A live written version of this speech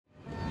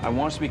I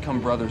want us to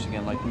become brothers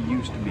again like we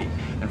used to be,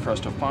 and for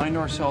us to find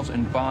ourselves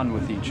and bond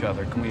with each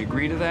other. Can we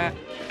agree to that?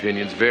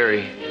 Opinions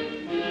vary.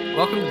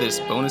 Welcome to this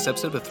bonus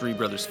episode of Three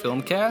Brothers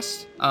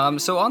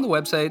Filmcast. So on the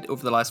website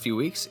over the last few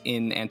weeks,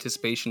 in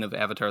anticipation of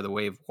Avatar: The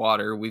Way of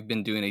Water, we've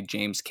been doing a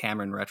James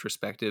Cameron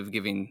retrospective,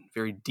 giving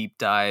very deep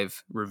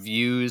dive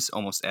reviews,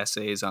 almost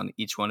essays on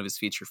each one of his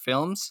feature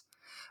films.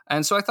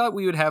 And so I thought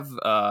we would have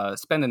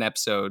spend an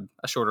episode,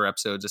 a shorter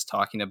episode, just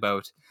talking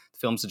about the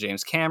films of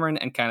James Cameron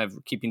and kind of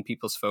keeping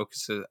people's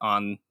focus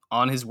on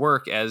his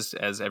work as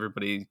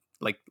everybody,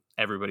 like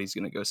everybody's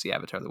going to go see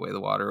Avatar: The Way of the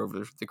Water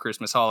over the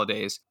Christmas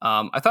holidays.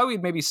 I thought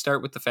we'd maybe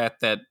start with the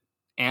fact that,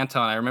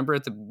 Anton, I remember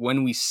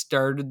when we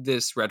started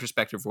this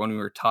retrospective, when we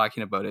were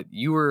talking about it,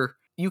 you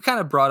kind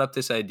of brought up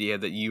this idea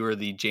that you were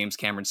the James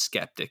Cameron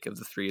skeptic of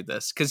the three of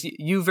this, because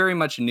you very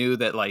much knew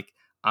that, like,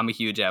 I'm a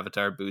huge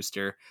Avatar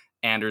booster.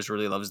 Anders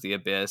really loves The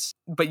Abyss,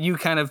 but you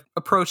kind of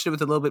approached it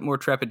with a little bit more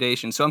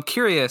trepidation. So I'm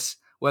curious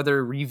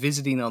whether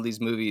revisiting all these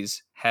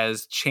movies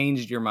has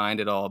changed your mind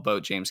at all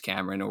about James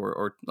Cameron,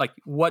 or like,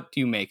 what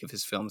do you make of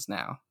his films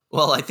now?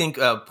 Well, I think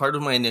part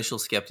of my initial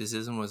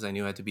skepticism was I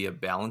knew I had to be a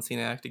balancing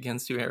act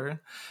against you, Aaron,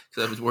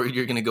 because I was worried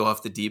you're going to go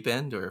off the deep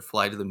end or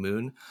fly to the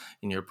moon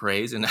in your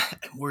praise, and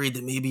I'm worried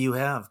that maybe you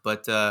have.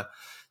 But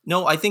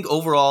no, I think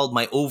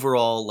my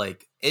overall,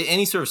 like,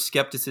 any sort of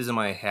skepticism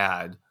I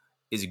had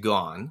is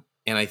gone.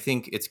 And I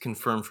think it's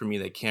confirmed for me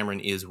that Cameron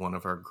is one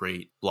of our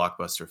great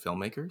blockbuster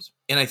filmmakers.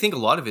 And I think a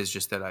lot of it is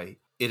just that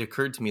it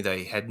occurred to me that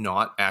I had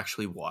not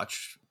actually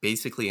watched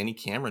basically any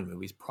Cameron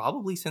movies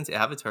probably since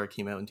Avatar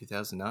came out in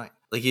 2009.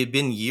 Like, it had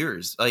been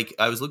years. Like,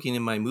 I was looking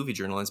in my movie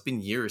journal, and it's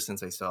been years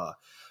since I saw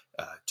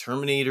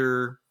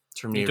Terminator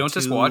You don't 2,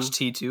 just watch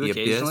T2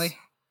 occasionally? Abyss.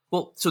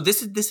 Well, so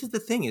this is the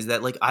thing, is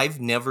that, like, I've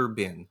never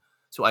been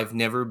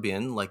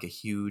like a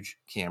huge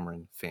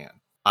Cameron fan.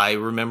 I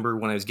remember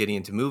when I was getting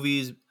into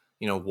movies,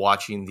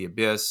 watching The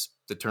Abyss,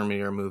 the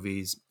Terminator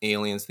movies,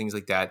 Aliens, things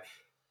like that,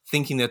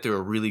 thinking that they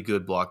were really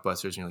good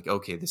blockbusters. And you're like,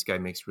 okay, this guy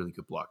makes really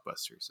good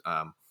blockbusters.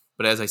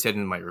 But as I said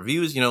in my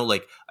reviews,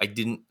 like, I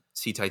didn't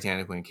see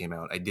Titanic when it came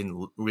out. I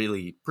didn't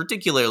really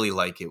particularly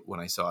like it when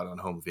I saw it on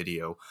home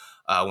video.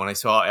 When I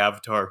saw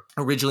Avatar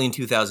originally in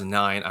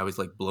 2009, I was,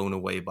 like, blown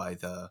away by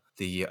the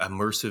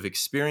immersive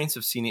experience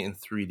of seeing it in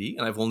 3D.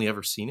 And I've only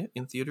ever seen it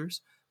in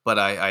theaters. But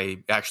I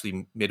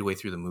actually, midway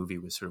through the movie,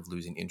 was sort of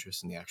losing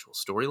interest in the actual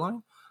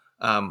storyline.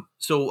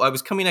 So I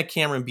was coming at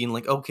Cameron being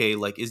like, okay,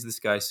 like, is this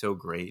guy so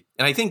great?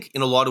 And I think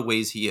in a lot of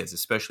ways he is,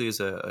 especially as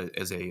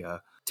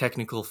a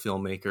technical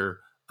filmmaker,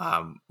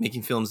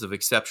 making films of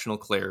exceptional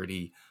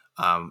clarity,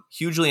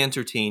 hugely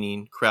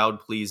entertaining,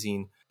 crowd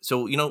pleasing.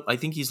 So, I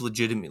think he's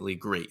legitimately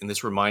great. And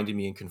this reminded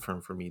me and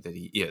confirmed for me that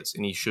he is,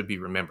 and he should be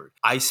remembered.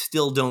 I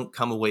still don't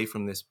come away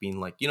from this being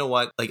like, you know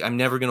what? Like, I'm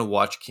never going to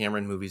watch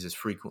Cameron movies as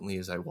frequently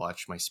as I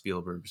watch my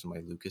Spielbergs and my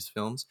Lucas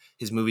films.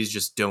 His movies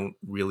just don't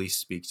really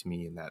speak to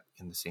me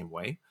in the same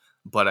way.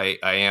 But I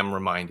am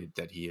reminded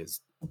that he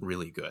is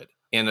really good.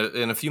 And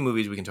in a few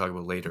movies we can talk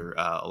about later,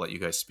 I'll let you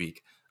guys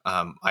speak.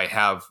 I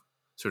have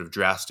sort of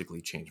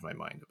drastically changed my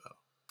mind about.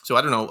 So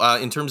I don't know,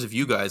 in terms of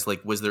you guys,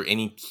 like, was there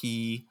any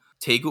key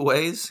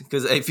takeaways?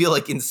 Because I feel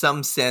like in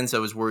some sense I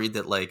was worried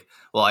that, like,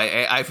 well,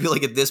 I feel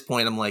like at this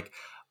point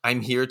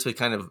I'm here to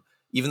kind of,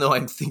 even though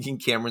I'm thinking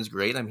Cameron's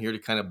great, I'm here to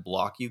kind of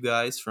block you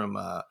guys from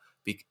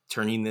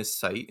turning this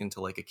site into,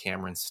 like, a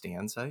Cameron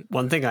stan site.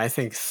 One thing I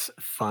think's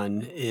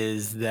fun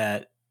is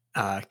that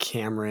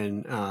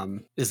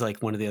Cameron is,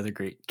 like, one of the other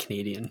great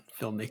Canadian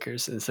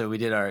filmmakers, and so we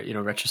did our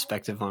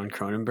retrospective on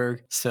Cronenberg.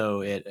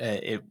 So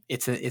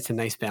it's a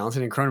nice balance,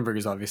 and Cronenberg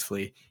is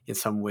obviously in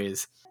some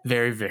ways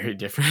very, very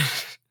different.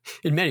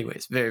 In many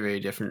ways, very, very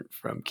different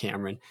from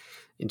Cameron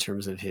in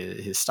terms of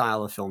his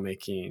style of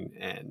filmmaking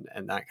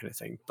and that kind of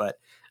thing. But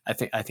I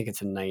think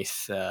it's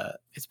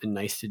it's been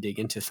nice to dig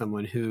into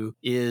someone who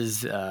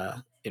is,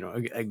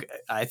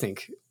 I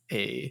think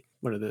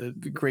one of the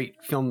great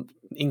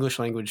English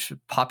language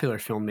popular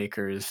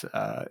filmmakers,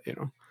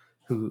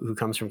 who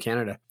comes from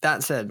Canada.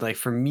 That said, like,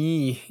 for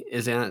me,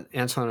 as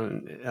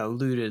Anton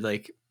alluded,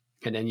 like,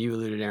 and then you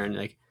alluded, Aaron,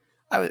 like,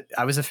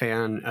 I was a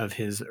fan of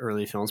his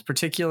early films,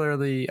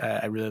 particularly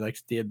I really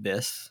liked The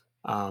Abyss.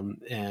 And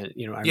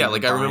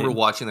I remember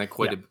watching that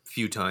quite a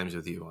few times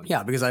with you.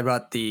 Because I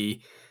brought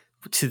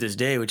to this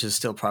day, which is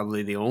still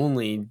probably the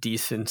only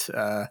decent,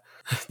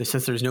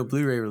 since there's no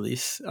Blu-ray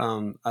release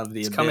of The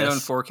Abyss. It's coming out in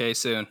 4K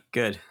soon.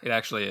 Good. It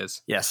actually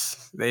is.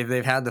 Yes,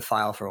 they've had the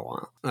file for a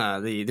while.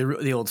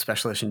 The old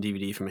special edition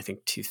DVD from, I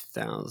think,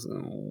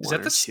 2001. Is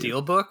that the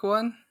Steelbook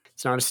one?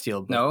 It's not a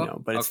Steelbook, no,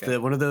 but it's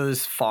one of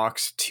those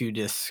Fox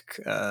 2-disc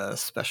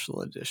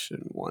special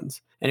edition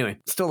ones. Anyway,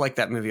 still like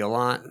that movie a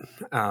lot.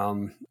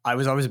 I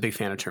was always a big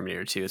fan of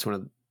Terminator 2. It's one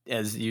of,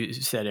 as you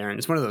said, Aaron,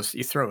 it's one of those,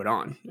 you throw it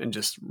on and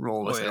just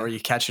roll with it, or you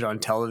catch it on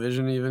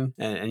television even,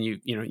 and you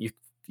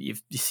you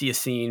see a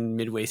scene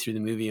midway through the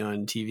movie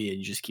on TV and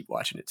you just keep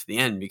watching it to the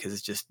end because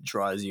it just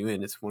draws you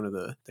in. It's one of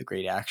the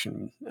great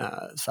action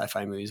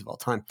sci-fi movies of all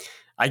time.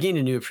 I gained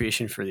a new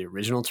appreciation for the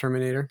original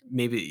Terminator,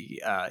 maybe,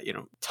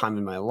 time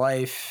in my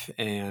life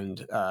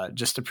and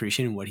just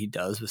appreciating what he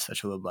does with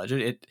such a low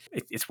budget.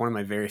 It's one of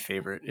my very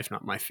favorite, if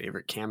not my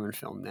favorite Cameron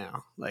film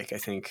now. Like, I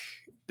think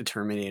the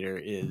Terminator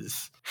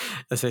is,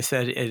 as I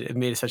said, it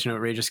made such an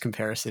outrageous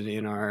comparison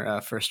in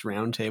our first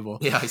roundtable.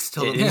 Yeah, I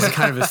still It is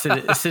kind of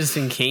a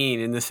Citizen Kane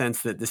in the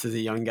sense that this is a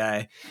young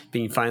guy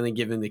being finally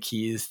given the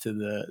keys to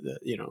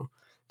the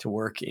to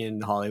work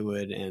in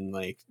Hollywood, and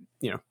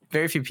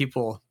very few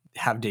people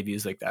have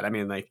debuts like that. I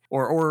mean,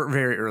 or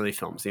very early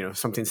films.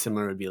 Something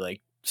similar would be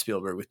like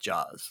Spielberg with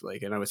Jaws.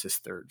 Like, I know it's his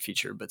third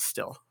feature, but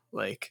still,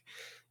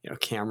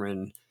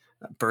 Cameron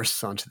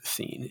bursts onto the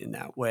scene in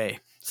that way.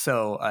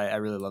 So I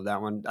really love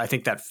that one. I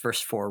think that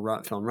first film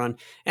run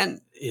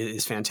and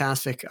is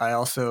fantastic. I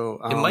also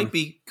it might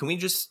be. Can we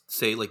just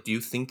say, do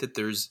you think that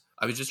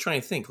I was just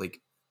trying to think,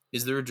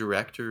 is there a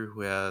director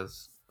who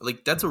has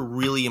that's a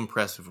really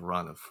impressive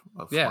run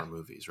of 4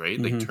 movies, right?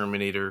 Mm-hmm. Like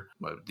Terminator,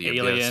 the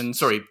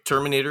Aliens. Abyss.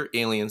 Terminator,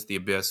 Aliens, The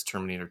Abyss,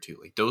 Terminator 2.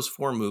 Those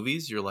 4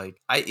 movies, you're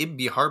it'd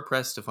be hard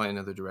pressed to find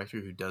another director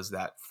who does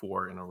that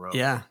 4 in a row.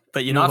 Yeah,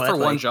 but you know not what? for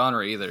one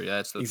genre either. Yeah,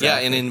 that's the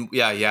Exactly.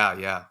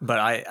 Yeah. But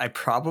I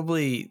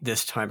probably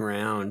this time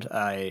around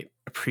I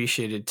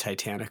appreciated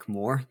Titanic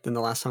more than the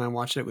last time I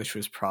watched it, which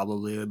was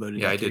probably about a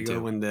decade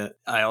ago. Too.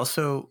 I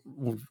also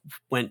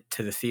went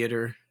to the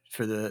theater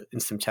in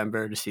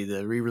September to see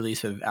the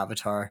re-release of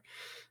Avatar,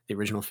 the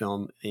original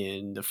film,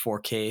 in the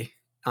 4K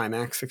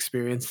IMAX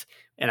experience.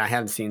 And I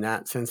hadn't seen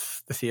that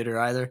since the theater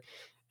either.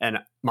 And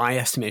my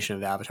estimation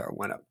of Avatar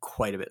went up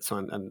quite a bit. So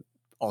I'm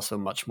also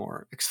much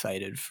more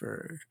excited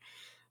for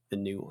the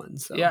new one.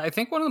 So. Yeah, I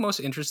think one of the most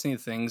interesting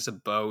things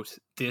about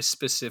this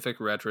specific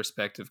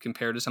retrospective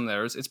compared to some of the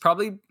others, it's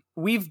probably,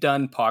 we've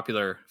done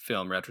popular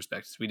film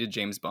retrospectives. We did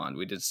James Bond,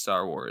 we did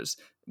Star Wars.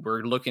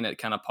 We're looking at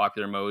kind of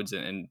popular modes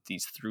and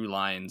these through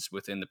lines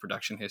within the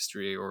production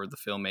history or the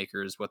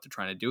filmmakers, what they're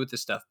trying to do with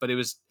this stuff. But it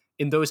was,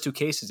 in those 2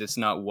 cases, it's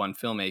not one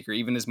filmmaker.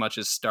 Even as much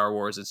as Star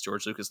Wars, it's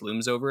George Lucas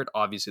looms over it.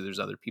 Obviously, there's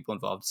other people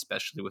involved,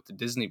 especially with the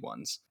Disney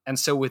ones. And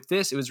so with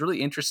this, it was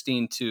really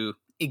interesting to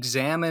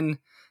examine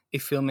a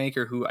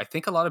filmmaker who I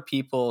think a lot of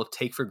people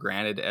take for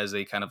granted as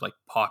a kind of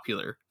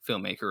popular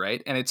filmmaker,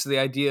 right? And it's the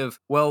idea of,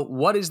 well,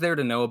 what is there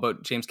to know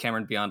about James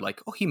Cameron beyond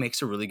he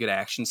makes a really good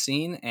action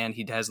scene and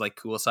he has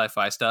cool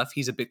sci-fi stuff.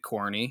 He's a bit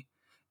corny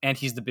and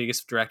he's the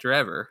biggest director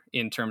ever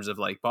in terms of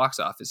box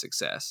office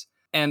success.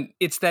 And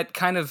it's that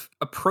kind of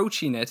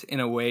approaching it in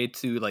a way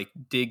to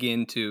dig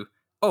into,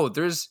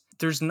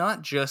 there's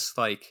not just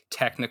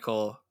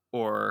technical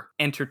or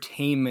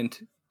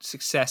entertainment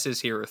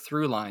successes here or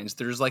through lines.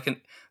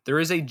 There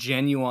is a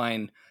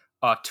genuine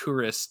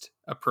auteurist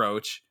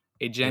approach,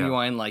 a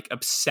genuine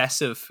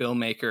obsessive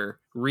filmmaker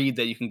read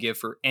that you can give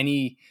for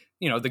any,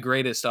 the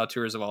greatest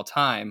auteurs of all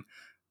time.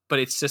 But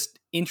it's just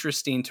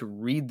interesting to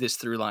read this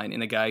through line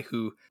in a guy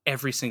who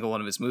every single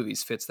one of his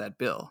movies fits that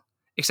bill.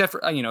 Except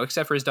for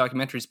his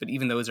documentaries, but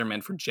even those are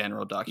meant for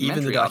general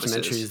documentary. Even the documentaries,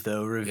 audiences,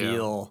 though,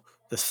 reveal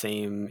the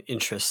same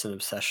interests and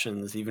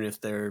obsessions, even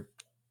if they're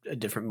a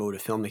different mode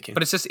of filmmaking.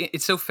 But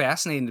it's so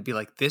fascinating to be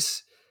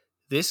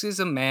this is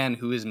a man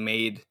who has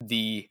made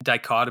the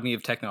dichotomy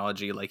of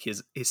technology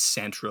his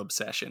central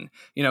obsession.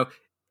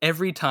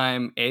 Every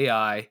time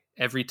AI,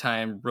 every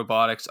time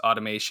robotics,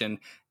 automation,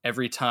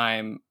 every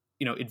time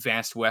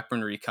advanced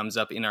weaponry comes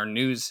up in our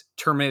news,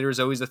 Terminator is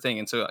always the thing.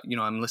 And so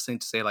I'm listening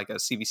to say a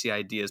CBC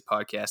Ideas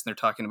podcast, and they're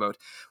talking about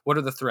what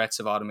are the threats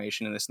of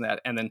automation and this and that,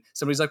 and then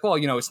somebody's like, well,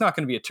 it's not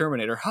going to be a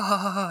Terminator, ha ha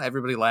ha ha.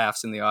 Everybody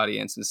laughs in the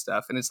audience and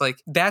stuff, and it's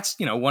that's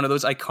one of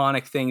those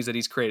iconic things that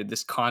he's created,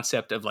 this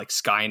concept of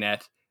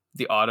Skynet.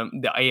 The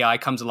AI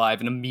comes alive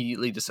and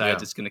immediately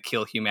decides it's going to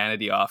kill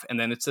humanity off, and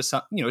then it's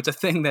a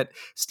thing that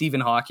Stephen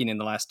Hawking in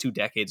the last 2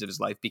 decades of his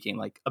life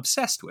became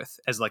obsessed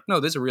with as no,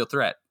 there's a real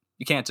threat.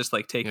 You can't just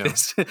take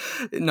this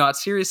not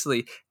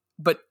seriously.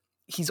 But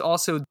he's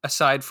also,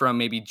 aside from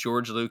maybe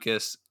George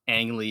Lucas,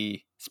 Ang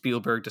Lee,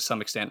 Spielberg, to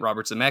some extent,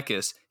 Robert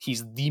Zemeckis,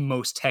 he's the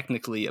most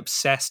technically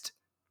obsessed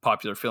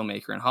popular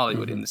filmmaker in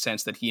Hollywood in the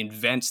sense that he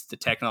invents the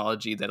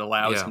technology that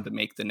allows him to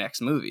make the next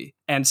movie.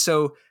 And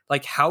so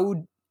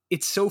how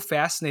it's so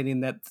fascinating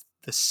that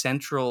the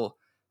central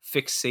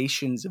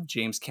fixations of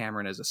James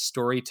Cameron as a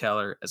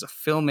storyteller, as a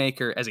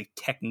filmmaker, as a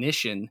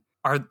technician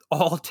are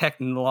all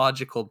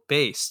technological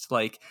based.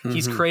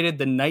 He's created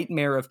the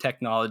nightmare of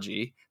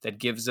technology that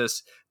gives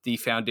us the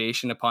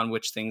foundation upon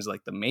which things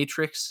like the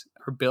Matrix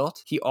are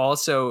built. He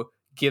also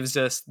gives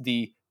us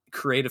the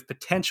creative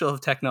potential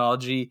of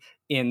technology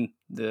in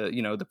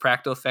the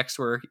practical effects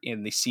work,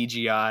 in the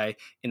CGI,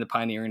 in the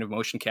pioneering of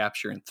motion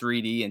capture and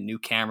 3D and new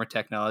camera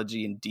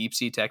technology and deep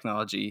sea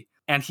technology.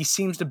 And he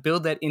seems to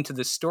build that into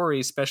the story,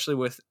 especially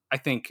with, I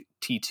think,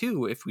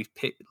 T2, if we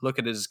look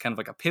at it as kind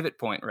of a pivot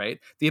point, right?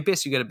 The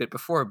Abyss you get a bit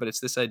before, but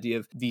it's this idea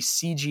of the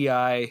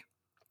CGI,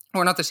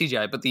 or not the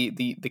CGI, but the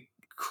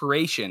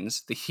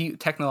creations, the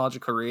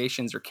technological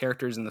creations or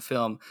characters in the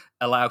film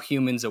allow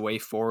humans a way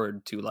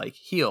forward to like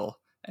heal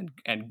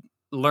and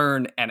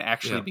learn and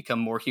actually become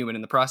more human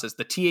in the process.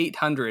 The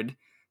T-800,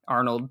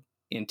 Arnold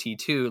in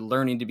T2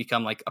 learning to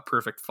become like a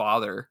perfect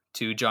father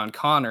to John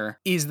Connor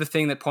is the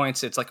thing that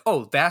points, it's like,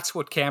 oh, that's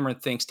what Cameron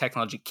thinks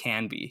technology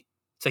can be.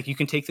 It's like you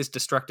can take this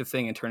destructive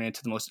thing and turn it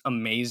into the most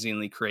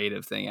amazingly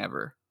creative thing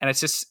ever. And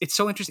it's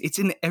so interesting. It's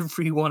in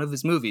every one of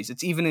his movies.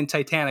 It's even in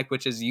Titanic,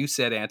 which, as you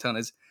said, Anton,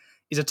 is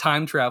a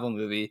time travel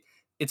movie.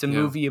 It's a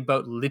movie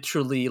about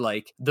literally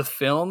like the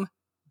film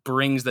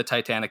brings the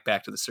Titanic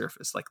back to the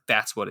surface. Like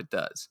that's what it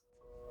does.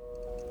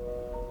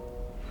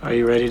 Are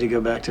you ready to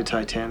go back to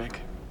Titanic?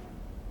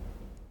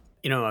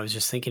 You know, I was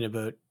just thinking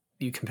about,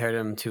 you compared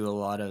him to a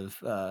lot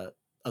of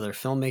other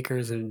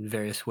filmmakers in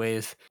various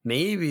ways.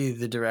 Maybe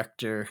the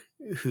director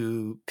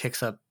who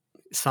picks up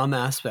some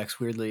aspects,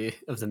 weirdly,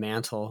 of the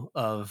mantle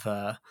of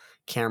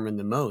Cameron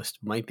the most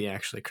might be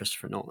actually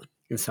Christopher Nolan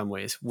in some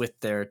ways, with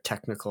their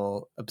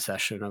technical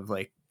obsession of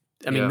like,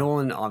 I mean,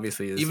 Nolan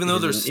obviously is, even though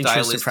they're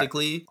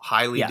stylistically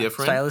highly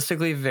different.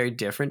 Stylistically very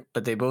different,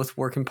 but they both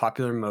work in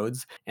popular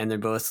modes, and they're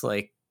both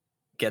like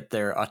get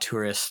their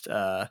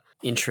auteurist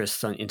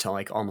interests into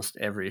like almost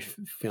every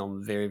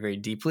film very, very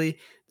deeply.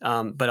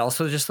 But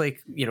also just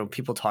like, you know,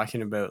 people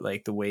talking about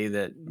like the way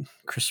that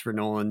Christopher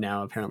Nolan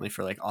now apparently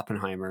for like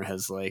Oppenheimer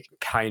has like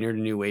pioneered a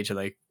new way to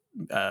like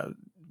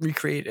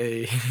recreate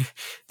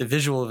the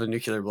visual of a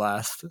nuclear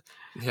blast.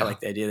 I like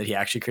the idea that he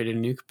actually created a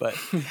nuke, but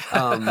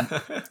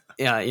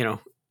you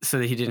know, so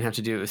that he didn't have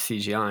to do it with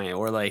CGI,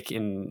 or like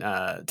in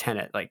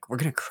Tenet, like we're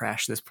gonna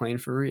crash this plane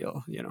for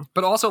real, you know.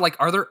 But also, like,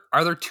 are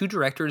there two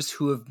directors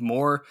who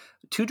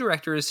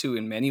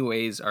in many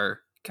ways are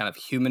kind of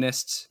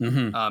humanists,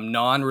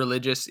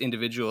 non-religious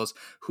individuals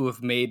who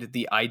have made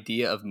the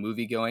idea of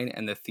movie going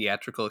and the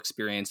theatrical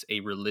experience a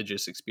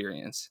religious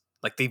experience?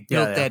 Like they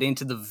built that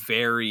into the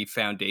very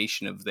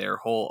foundation of their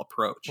whole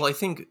approach. Well, I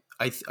think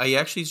I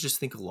actually just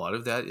think a lot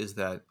of that is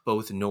that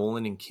both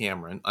Nolan and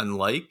Cameron,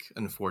 unlike,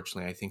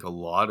 unfortunately, I think a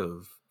lot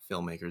of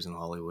filmmakers in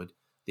Hollywood,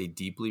 they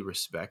deeply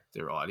respect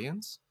their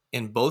audience.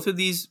 And both of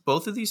these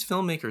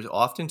filmmakers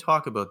often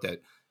talk about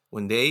that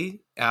when they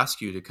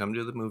ask you to come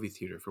to the movie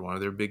theater for one of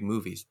their big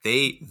movies,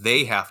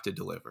 they have to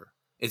deliver.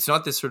 It's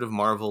not this sort of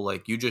Marvel,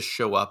 like you just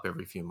show up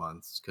every few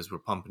months because we're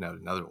pumping out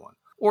another one.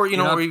 Or, you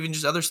know, or even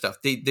just other stuff.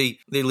 They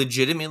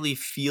legitimately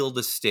feel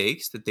the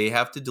stakes that they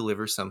have to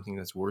deliver something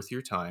that's worth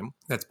your time,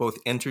 that's both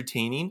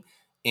entertaining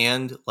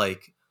and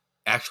like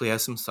actually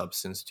has some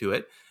substance to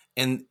it.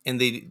 And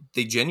they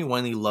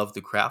genuinely love the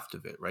craft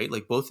of it, right?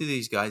 Like both of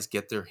these guys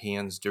get their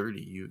hands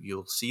dirty.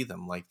 You'll see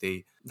them like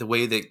the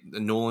way that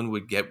Nolan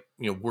would get,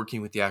 you know,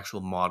 working with the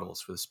actual models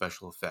for the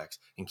special effects,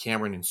 and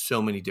Cameron in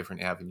so many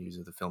different avenues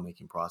of the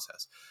filmmaking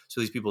process. So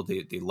these people,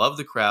 they love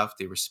the craft,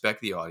 they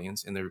respect the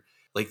audience, and they're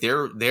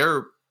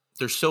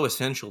so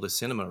essential to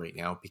cinema right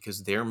now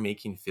because they're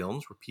making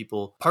films where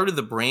people, part of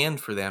the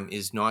brand for them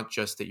is not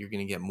just that you're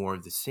going to get more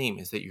of the same,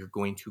 is that you're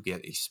going to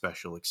get a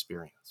special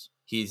experience.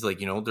 He's like,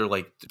 you know, they're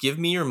like, give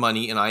me your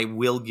money and I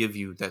will give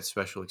you that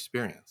special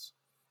experience.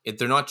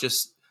 They're not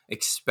just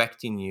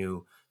expecting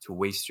you to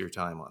waste your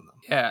time on them.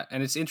 Yeah,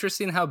 and it's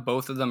interesting how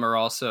both of them are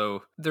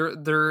also,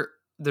 they're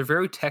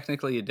very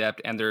technically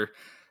adept, and they're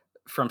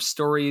from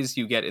stories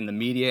you get in the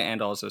media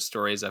and also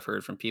stories I've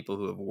heard from people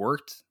who have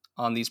worked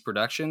on these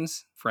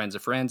productions, friends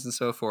of friends and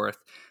so forth.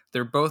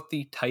 They're both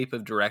the type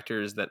of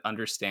directors that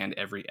understand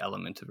every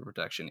element of a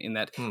production, in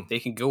that they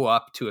can go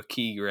up to a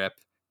key grip,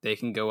 they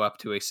can go up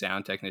to a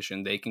sound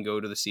technician, they can go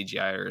to the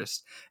CGI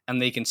artist,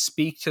 and they can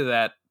speak to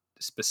that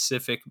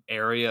specific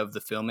area of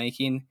the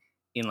filmmaking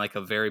in like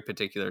a very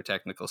particular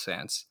technical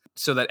sense,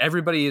 so that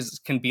everybody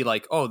can be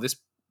like, oh,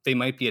 they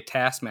might be a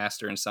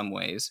taskmaster in some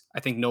ways.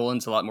 I think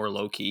Nolan's a lot more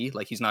low key.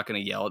 Like he's not going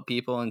to yell at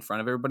people in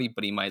front of everybody,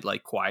 but he might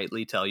like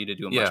quietly tell you to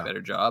do a much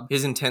better job.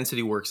 His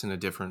intensity works in a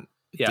different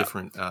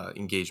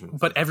engagement.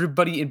 But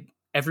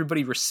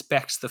everybody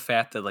respects the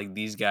fact that like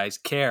these guys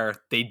care,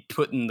 they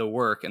put in the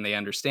work and they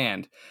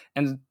understand.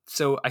 And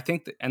so I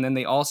think and then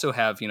they also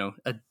have, you know,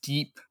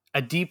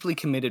 a deeply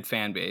committed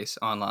fan base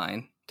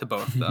online to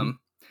both of them.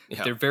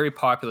 They're very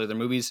popular. Their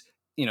movies,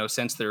 you know,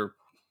 since their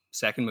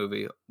second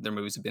movie, their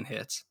movies have been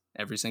hits,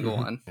 every single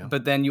one.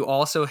 But then you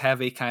also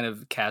have a kind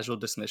of casual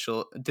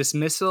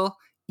dismissal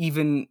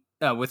even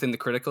within the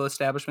critical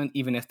establishment,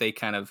 even if they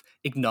kind of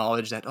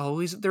acknowledge that,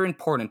 they're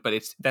important, but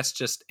that's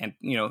just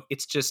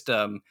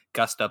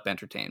gussed up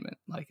entertainment.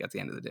 Like at the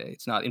end of the day,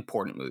 it's not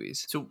important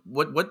movies. So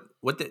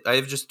I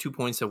have just 2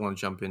 points I want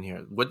to jump in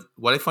here.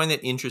 What I find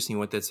that interesting,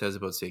 what that says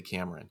about, say,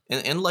 Cameron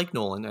and like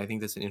Nolan, I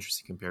think that's an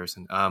interesting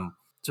comparison.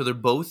 So they're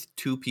both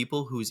two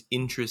people whose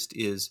interest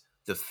is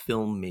the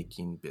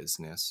filmmaking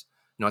business,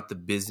 not the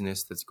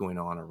business that's going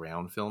on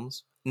around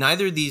films.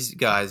 Neither of these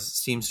guys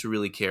seems to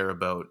really care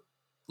about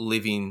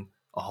living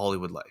a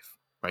Hollywood life,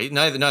 right?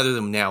 Neither of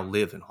them now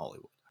live in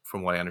Hollywood,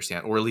 from what I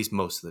understand, or at least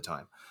most of the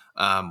time.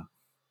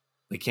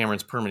 Like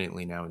Cameron's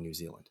permanently now in New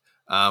Zealand.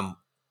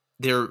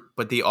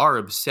 they are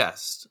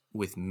obsessed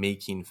with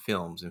making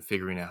films and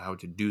figuring out how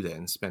to do that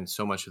and spend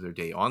so much of their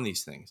day on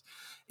these things.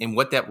 And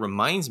what that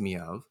reminds me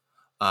of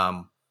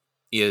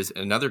is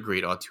another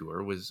great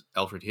auteur was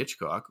Alfred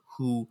Hitchcock,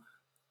 who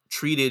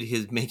treated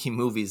his making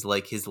movies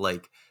like his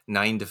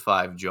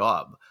 9-to-5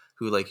 job,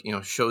 who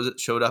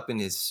showed up in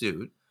his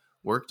suit,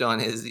 worked on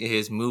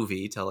his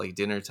movie till like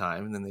dinner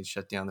time, and then they'd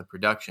shut down the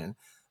production.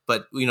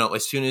 But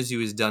as soon as he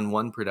was done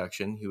one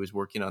production, he was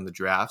working on the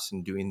drafts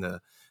and doing the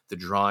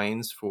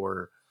drawings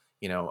for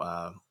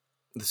the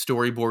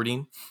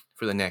storyboarding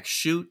for the next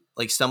shoot,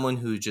 like someone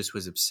who just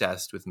was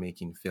obsessed with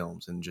making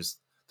films and just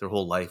their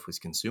whole life was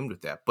consumed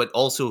with that. But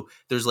also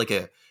there's like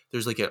an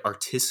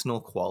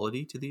artisanal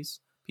quality to these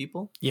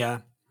people.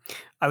 Yeah,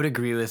 I would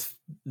agree with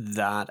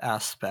that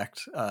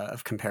aspect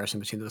of comparison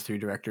between those three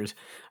directors.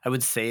 I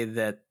would say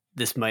that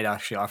this might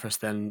actually offer us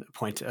then a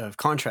point of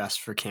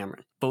contrast for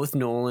Cameron. Both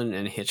Nolan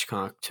and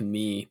Hitchcock, to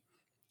me,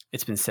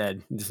 it's been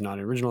said, this is not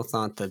an original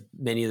thought, that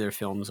many of their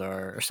films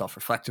are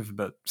self-reflective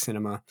about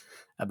cinema,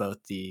 about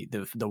the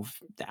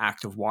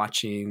act of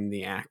watching,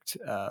 the act,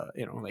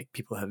 like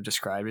people have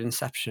described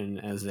Inception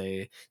as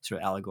a sort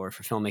of allegory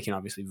for filmmaking.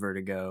 Obviously,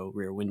 Vertigo,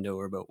 Rear Window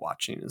are about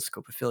watching, and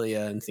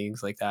Scopophilia and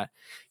things like that.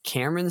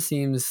 Cameron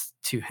seems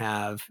to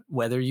have,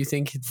 whether you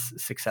think it's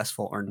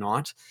successful or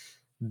not,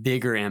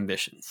 bigger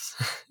ambitions.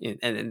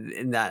 and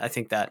in that, I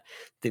think that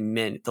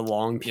the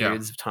long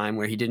periods of time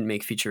where he didn't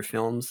make feature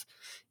films,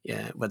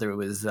 whether it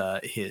was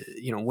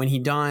when he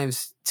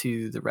dives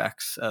to the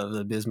wrecks of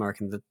the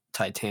Bismarck and the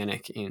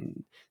Titanic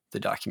in the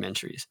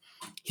documentaries,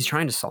 he's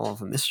trying to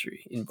solve a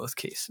mystery in both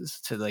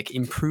cases to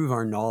improve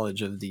our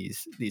knowledge of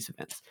these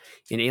events.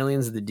 In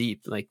Aliens of the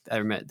Deep,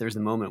 there's a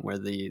moment where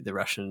the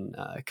Russian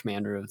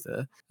commander of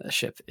the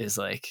ship is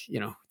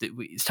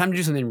it's time to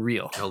do something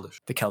real.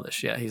 The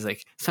Keldysh, yeah. He's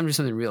like, it's time to do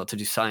something real, to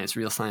do science,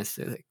 real science.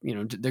 They're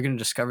going to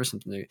discover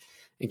something.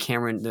 And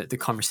Cameron, the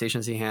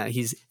conversations he had,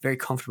 he's very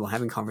comfortable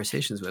having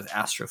conversations with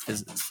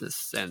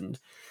astrophysicists and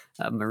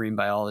marine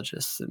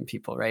biologists and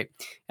people, right?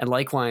 And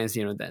likewise,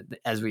 that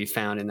as we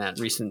found in that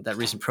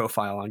recent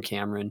profile on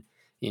Cameron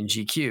in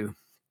GQ,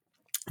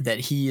 that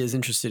he is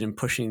interested in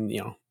pushing,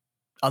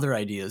 other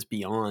ideas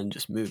beyond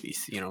just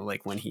movies.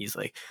 Like when he's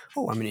like,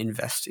 oh, I'm going to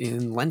invest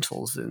in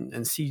lentils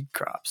and seed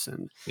crops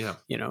and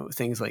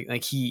things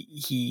like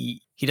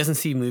he doesn't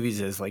see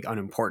movies as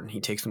unimportant. He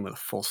takes them with a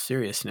full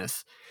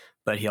seriousness.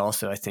 But he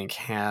also, I think,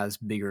 has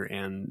bigger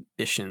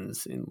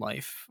ambitions in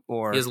life.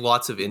 Or he has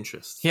lots of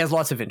interests.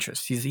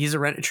 He's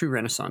a true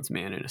Renaissance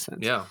man in a sense.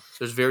 Yeah.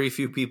 There's very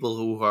few people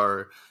who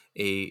are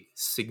a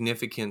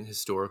significant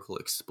historical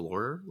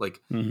explorer.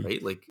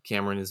 Right? Like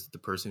Cameron is the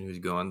person who's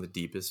gone the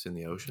deepest in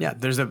the ocean. Yeah.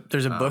 There's a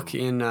book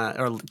in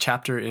or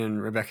chapter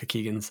in Rebecca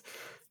Keegan's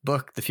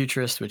book, The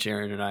Futurist, which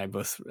Aaron and I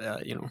both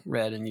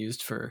read and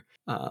used for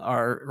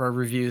our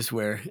reviews,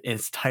 where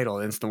it's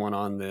titled, it's the one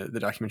on the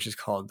documentary, is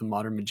called The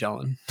Modern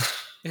Magellan.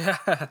 Yeah.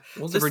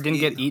 Well, this didn't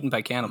get eaten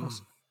by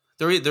cannibals.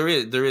 There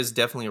is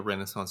definitely a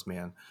Renaissance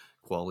man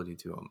quality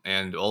to him,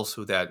 and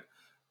also that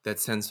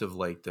sense of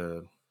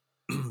the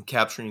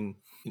capturing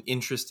an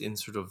interest in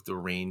sort of the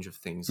range of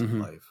things in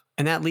life.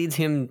 And that leads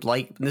him,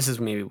 this is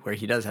maybe where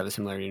he does have a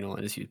similarity to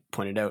Nolan, as you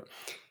pointed out.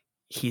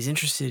 He's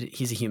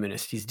a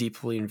humanist. He's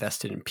deeply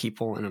invested in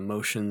people and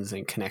emotions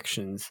and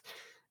connections,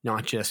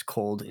 not just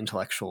cold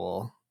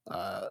intellectual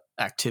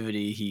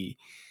activity. He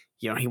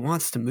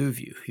wants to move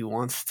you. He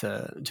wants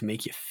to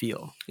make you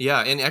feel. Yeah,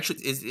 and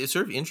actually, it's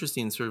sort of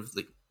interesting.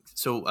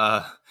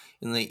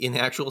 In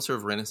actual sort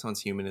of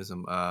Renaissance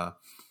humanism,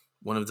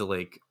 one of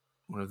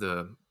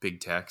the big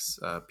texts,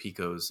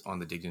 Pico's On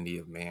the Dignity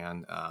of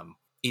Man.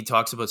 He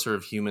talks about sort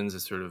of humans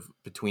as sort of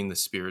between the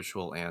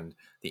spiritual and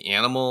the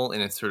animal,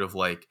 and it's sort of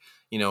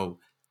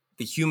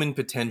the human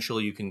potential.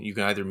 You can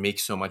either make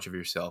so much of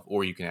yourself,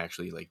 or you can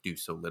actually do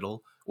so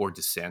little or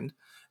descend.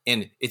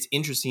 And it's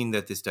interesting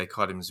that this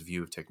dichotomous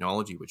view of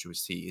technology, which we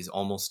see, is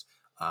almost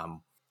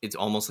it's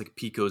almost like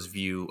Pico's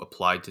view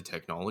applied to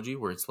technology,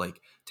 where it's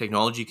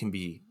technology can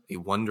be a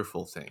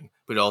wonderful thing,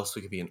 but it also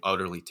can be an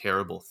utterly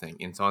terrible thing.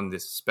 And it's on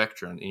this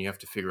spectrum, and you have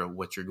to figure out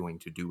what you're going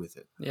to do with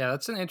it. Yeah,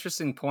 that's an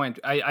interesting point.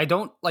 I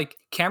don't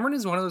Cameron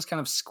is one of those kind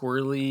of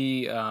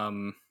squirrely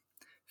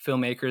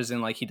filmmakers,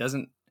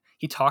 and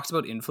he talks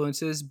about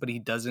influences, but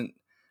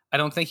I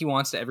don't think he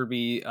wants to ever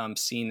be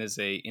seen as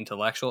a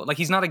intellectual.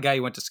 He's not a guy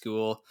who went to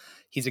school.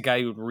 He's a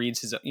guy who reads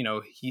his,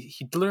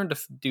 he learned to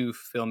do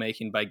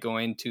filmmaking by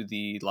going to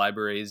the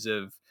libraries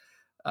of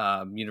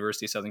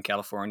University of Southern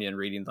California and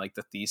reading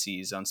the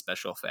theses on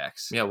special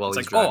effects. Yeah, while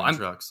he's driving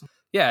trucks.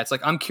 Yeah, it's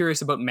I'm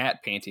curious about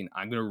matte painting.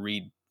 I'm going to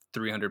read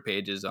 300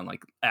 pages on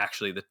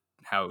actually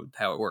how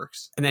it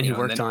works. And then he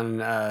worked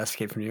on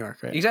Escape from New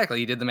York, right? Exactly.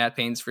 He did the matte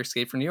paintings for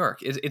Escape from New York.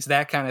 It's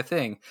that kind of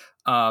thing.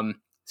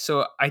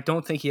 So I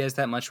don't think he has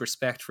that much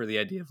respect for the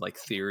idea of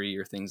theory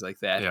or things like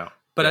that. Yeah.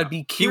 But I'd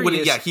be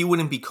curious. He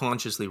wouldn't be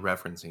consciously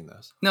referencing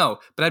this. No,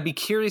 but I'd be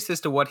curious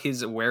as to what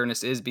his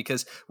awareness is,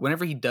 because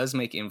whenever he does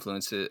make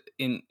influence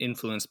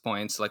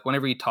points,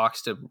 whenever he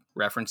talks to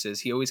references,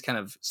 he always kind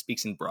of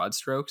speaks in broad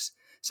strokes,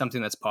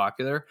 something that's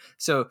popular.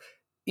 So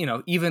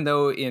even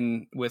though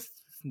with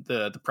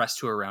the press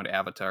tour around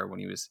Avatar, when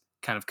he was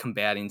kind of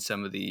combating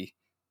some of the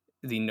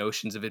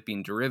notions of it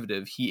being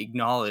derivative, he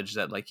acknowledged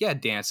that, like, yeah,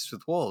 Dances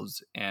with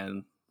Wolves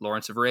and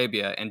Lawrence of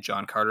Arabia and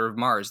John Carter of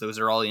Mars, those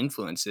are all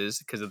influences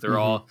because they're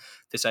all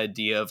this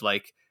idea of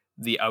like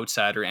the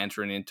outsider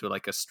entering into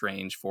like a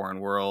strange foreign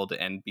world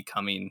and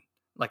becoming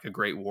like a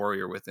great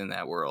warrior within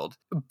that world.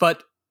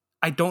 But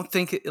I don't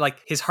think like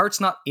his heart's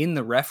not in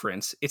the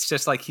reference. It's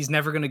just like he's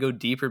never going to go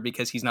deeper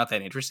because he's not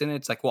that interested in it.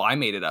 It's like, well, I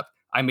made it up.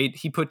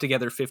 He put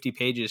together 50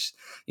 pages,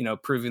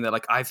 proving that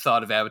like I've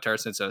thought of Avatar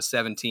since I was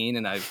 17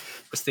 and I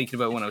was thinking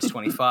about when I was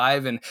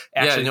 25 and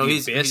actually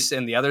the Abyss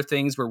and the other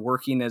things were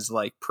working as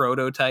like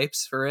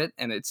prototypes for it.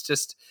 And it's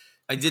just,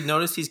 I did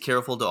notice he's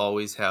careful to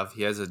always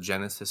he has a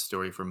genesis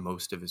story for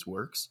most of his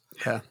works.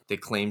 Yeah.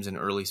 That claims an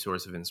early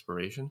source of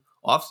inspiration,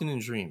 often in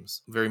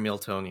dreams. Very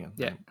Miltonian.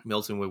 Yeah.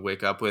 Milton would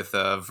wake up with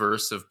a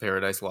verse of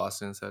Paradise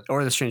Lost and such.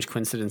 Or the strange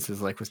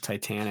coincidences like with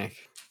Titanic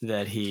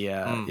that he,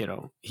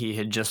 he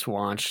had just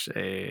watched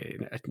a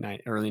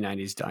early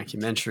 90s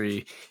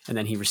documentary and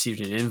then he received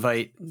an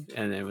invite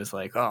and it was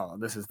like, oh,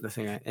 this is the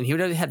thing. And he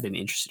had been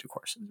interested, of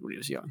course, when he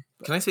was young.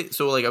 But. Can I say,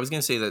 so like I was going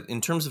to say that in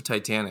terms of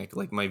Titanic,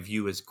 like my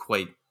view is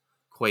quite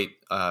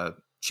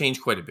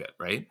changed quite a bit,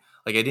 right?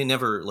 Like I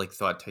never like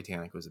thought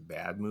Titanic was a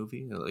bad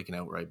movie, like an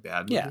outright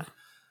bad movie. Yeah.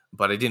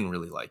 But I didn't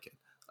really like it.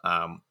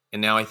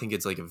 And now I think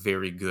it's like a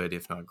very good,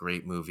 if not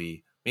great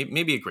movie,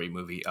 maybe a great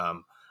movie.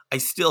 I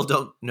still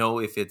don't know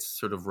if it's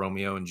sort of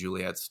Romeo and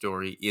Juliet's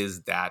story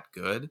is that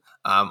good.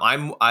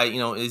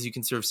 As you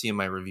can sort of see in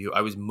my review,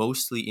 I was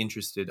mostly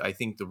interested. I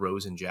think the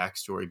Rose and Jack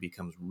story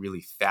becomes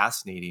really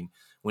fascinating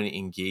when it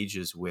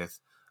engages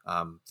with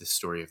the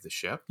story of the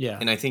ship. Yeah.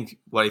 And I think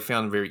what I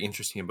found very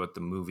interesting about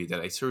the movie that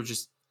I sort of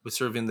just was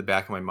sort of in the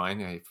back of my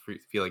mind, and I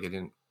feel like I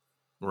didn't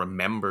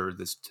remember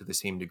this to the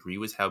same degree,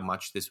 was how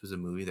much this was a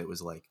movie that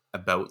was like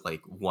about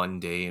like one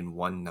day and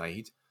one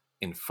night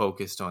and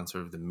focused on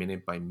sort of the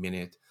minute by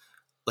minute.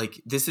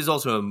 Like this is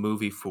also a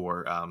movie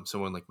for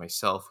someone like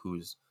myself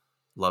who's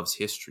loves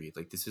history.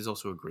 Like this is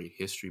also a great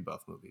history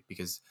buff movie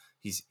because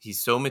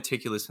he's so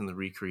meticulous in the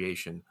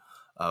recreation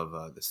of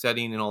the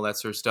setting and all that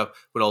sort of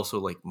stuff, but also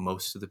like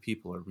most of the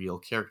people are real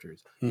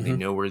characters. Mm-hmm. They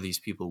know where these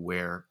people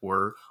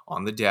were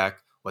on the deck,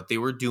 what they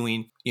were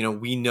doing.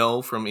 We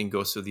know from In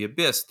Ghosts of the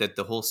Abyss that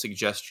the whole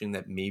suggestion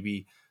that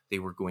maybe they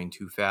were going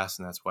too fast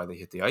and that's why they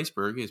hit the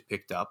iceberg is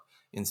picked up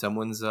in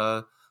someone's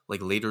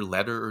like later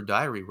letter or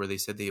diary where they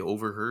said they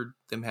overheard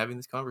them having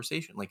this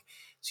conversation. Like,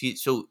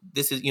 so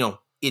this is,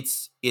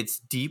 it's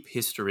deep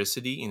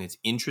historicity and its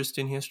interest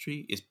in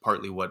history is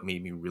partly what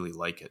made me really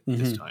like it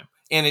this time.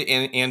 And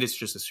it's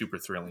just a super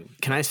thrilling.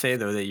 Can I say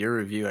though that your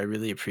review, I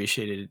really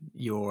appreciated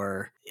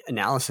your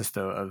analysis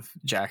though of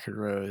Jack and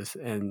Rose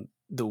and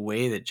the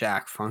way that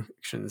Jack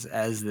functions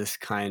as this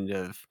kind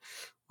of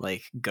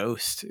like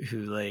ghost who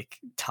like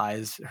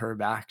ties her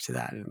back to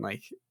that, and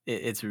like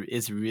it's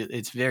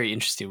very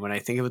interesting when I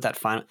think about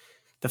that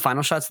the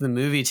final shots of the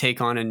movie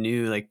take on a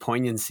new like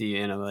poignancy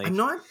and I'm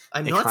not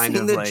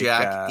saying that like,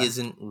 Jack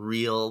isn't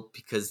real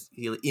because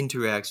he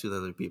interacts with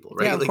other people,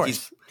 right? Yeah, of like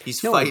course.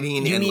 he's fighting.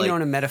 You and mean like,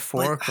 on a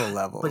metaphorical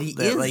level, but he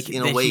is like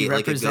in a way he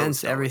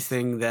represents like a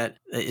everything that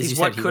he's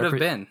what could have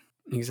been.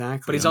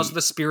 Exactly. But he's also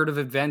the spirit of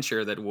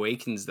adventure that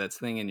wakens that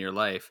thing in your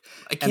life.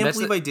 I can't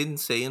believe I didn't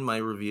say in my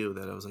review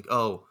that I was like,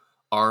 oh,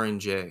 R and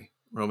J,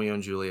 Romeo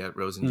and Juliet,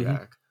 Rose and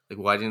Jack. Like,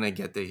 why didn't I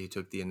get that he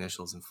took the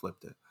initials and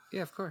flipped it?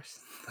 Yeah, of course.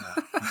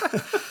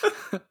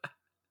 But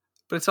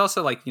it's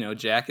also like,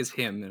 Jack is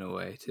him in a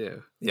way,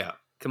 too. Yeah.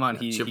 Come on,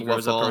 he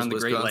grows up around the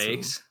Great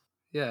Lakes.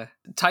 Yeah.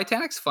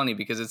 Titanic's funny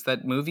because it's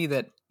that movie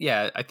that,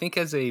 I think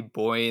as a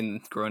boy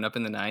and growing up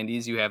in the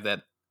 90s, you have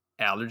that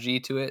allergy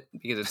to it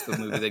because it's the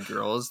movie that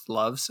girls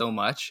love so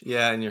much.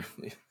 Yeah,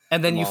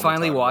 and then you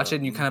finally watch it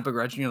and you kind of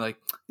begrudge and you're like,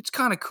 it's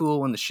kind of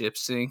cool when the ship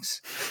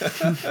sinks.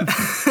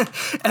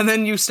 And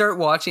then you start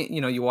watching,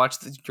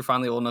 you're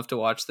finally old enough to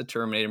watch the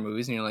Terminator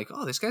movies and you're like,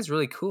 oh, this guy's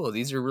really cool.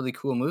 These are really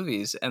cool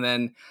movies. And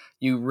then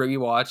you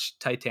rewatch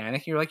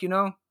Titanic and you're like,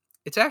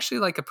 it's actually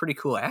like a pretty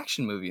cool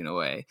action movie in a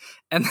way.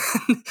 And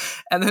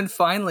then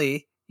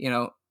finally,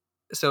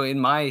 so in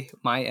my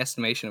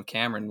estimation of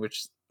Cameron,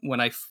 which when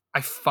I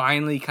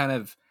finally kind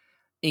of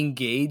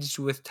engaged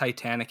with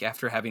Titanic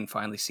after having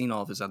finally seen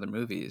all of his other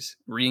movies,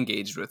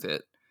 re-engaged with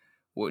it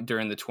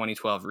during the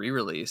 2012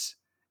 re-release.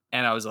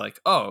 And I was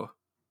like, oh,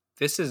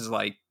 this is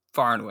like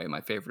far and away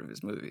my favorite of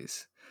his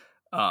movies.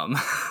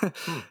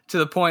 To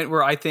the point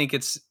where I think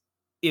it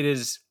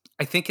is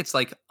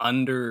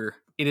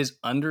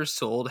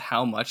undersold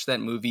how much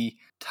that movie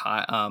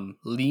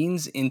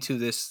leans into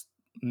this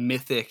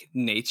mythic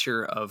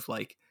nature of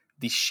like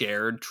the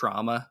shared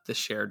trauma, the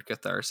shared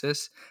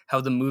catharsis, how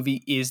the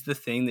movie is the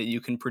thing that you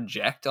can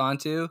project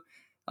onto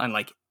and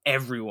like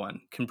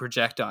everyone can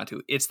project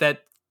onto. It's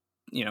that,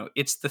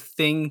 it's the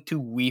thing to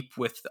weep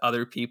with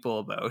other people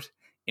about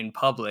in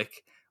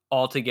public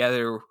all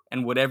together,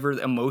 and whatever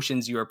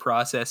emotions you are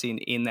processing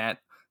in that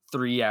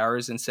 3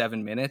 hours and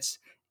 7 minutes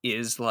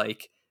is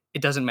like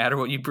it doesn't matter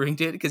what you bring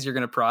to it because you're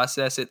going to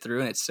process it through,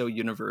 and it's so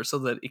universal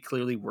that it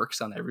clearly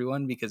works on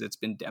everyone because it's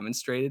been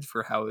demonstrated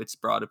for how its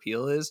broad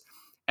appeal is.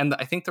 And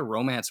I think the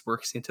romance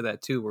works into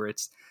that too, where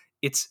it's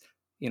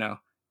you know,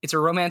 it's a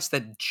romance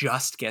that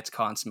just gets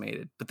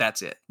consummated, but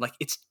that's it. Like,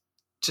 it's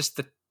just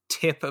the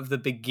tip of the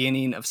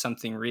beginning of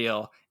something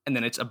real, and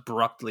then it's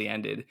abruptly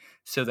ended,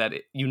 so that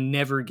you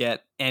never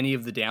get any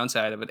of the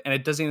downside of it. And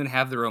it doesn't even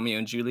have the Romeo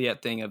and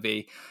Juliet thing of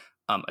a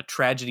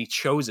tragedy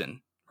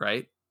chosen,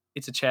 right?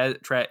 It's a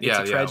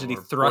tragedy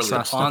thrust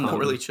upon them.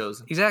 Really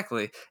chosen.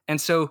 Exactly. And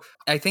so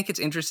I think it's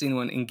interesting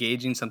when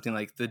engaging something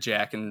like the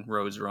Jack and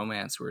Rose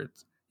romance, where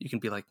you can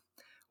be like,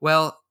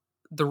 well,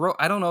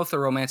 I don't know if the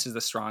romance is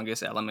the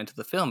strongest element of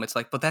the film. It's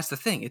like, but that's the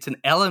thing. It's an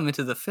element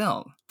of the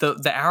film.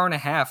 The hour and a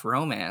half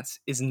romance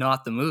is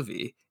not the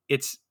movie.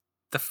 It's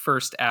the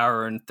first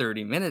hour and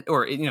 30 minutes,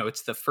 or, you know,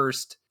 it's the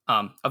first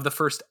of the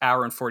first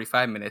hour and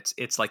 45 minutes.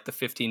 It's like the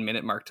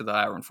 15-minute mark to the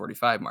hour and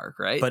 45 mark,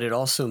 right? But it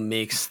also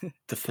makes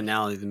the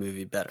finale of the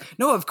movie better.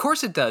 No, of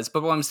course it does.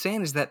 But what I'm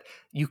saying is that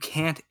you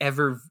can't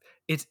ever.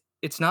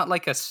 It's not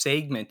like a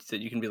segment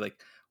that you can be like,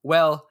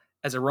 well,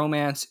 as a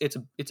romance, it's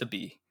a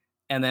B,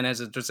 and then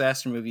as a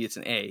disaster movie, it's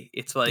an A.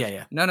 It's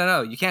like,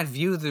 no. You can't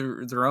view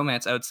the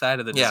romance outside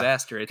of the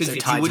disaster. It's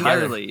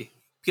entirely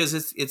because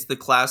it's the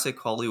classic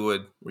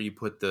Hollywood where you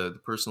put the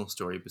personal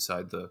story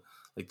beside the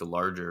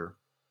larger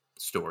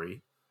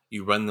story.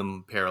 You run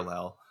them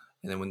parallel,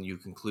 and then when you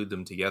conclude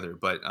them together.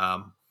 But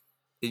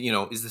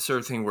is the sort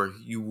of thing where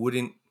you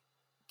wouldn't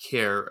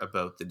care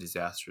about the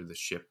disaster of the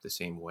ship the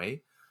same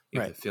way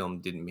if the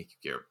film didn't make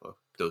you care about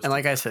those. And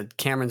like I said,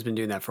 Cameron's been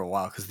doing that for a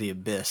while, because The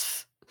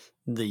Abyss,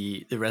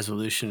 the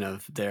resolution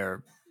of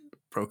their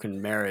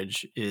broken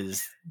marriage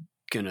is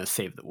gonna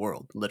save the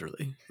world,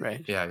 literally,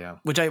 right? Yeah.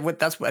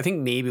 I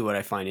think maybe what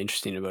I find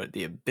interesting about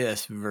The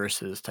Abyss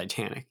versus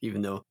Titanic,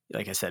 even though,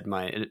 like I said,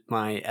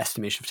 my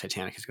estimation of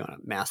Titanic has gone up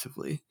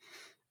massively,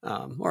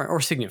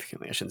 or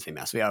significantly. I shouldn't say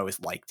massively. I always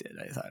liked it.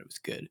 I thought it was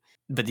good.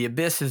 But The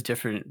Abyss is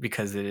different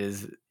because it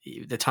is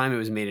the time it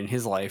was made in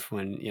his life,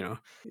 when, you know,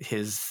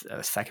 his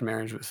second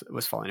marriage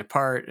was falling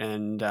apart,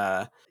 and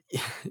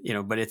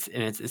but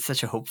it's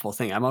such a hopeful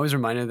thing. I'm always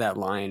reminded of that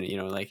line, you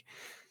know, like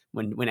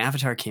when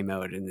Avatar came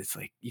out, and it's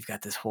like you've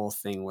got this whole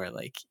thing where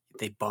like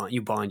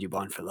you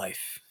bond for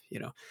life, you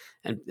know,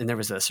 and there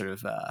was a sort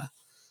of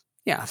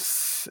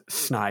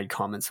snide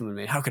comment someone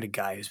made. How could a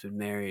guy who's been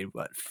married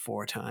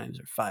 4 times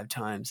or 5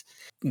 times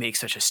make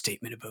such a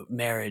statement about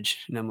marriage?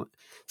 And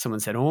someone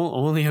said,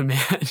 only a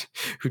man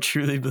who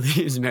truly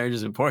believes marriage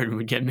is important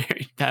would get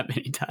married that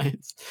many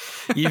times,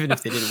 even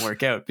if they didn't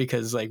work out,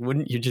 because like,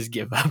 wouldn't you just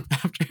give up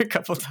after a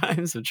couple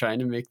times of trying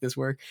to make this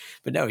work?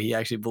 But no, he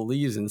actually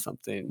believes in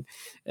something,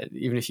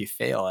 even if you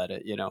fail at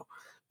it, you know.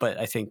 But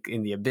I think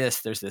in The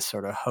Abyss, there's this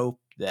sort of hope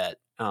that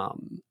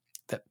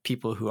that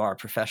people who are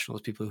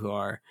professionals, people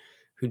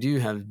who do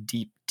have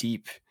deep,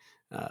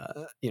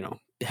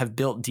 have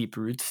built deep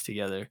roots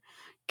together,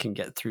 can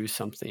get through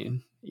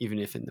something, even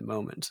if in the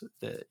moment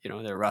that, you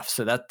know, they're rough.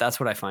 So that's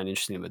what I find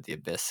interesting about The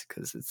Abyss,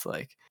 because it's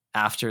like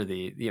after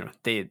they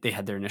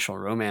had their initial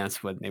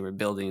romance when they were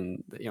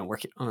building,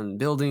 working on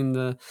building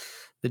the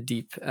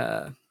deep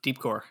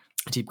core,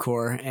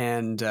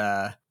 and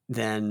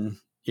then,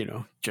 you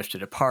know,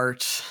 drifted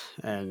apart,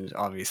 and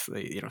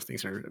obviously, you know,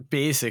 things are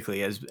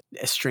basically as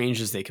strange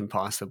as they can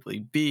possibly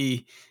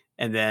be,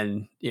 and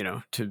then, you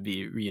know, to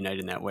be reunited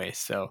in that way.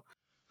 So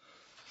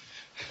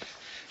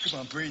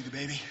come on, breathe,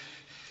 baby.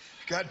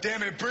 God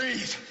damn it,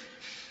 breathe.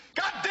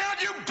 God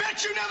damn you,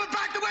 bitch, you never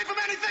backed away from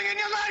anything in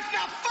your life.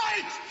 Now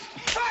fight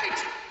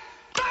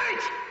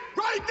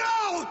right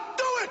now.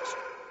 Do it.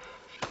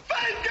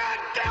 Fight, God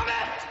damn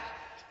it.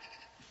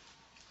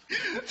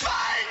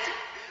 Fight.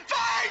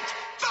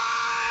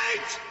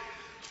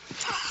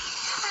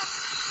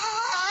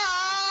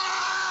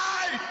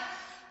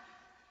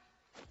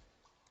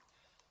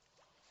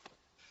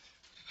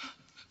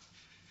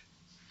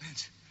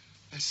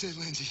 That's it,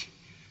 Lindsay.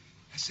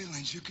 That's it,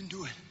 Lindsay. You can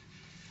do it.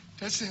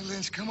 That's it,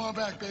 Lindsay. Come on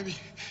back, baby.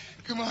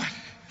 Come on.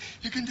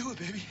 You can do it,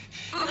 baby.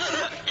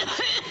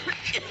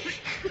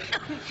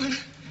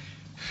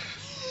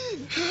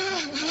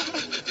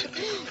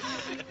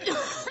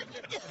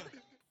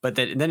 But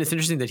then it's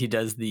interesting that he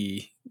does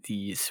the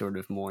sort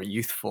of more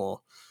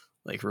youthful,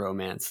 like,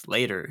 romance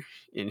later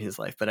in his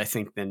life. But I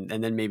think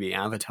then maybe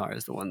Avatar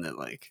is the one that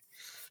like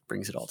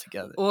brings it all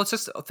together. Well, it's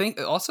just think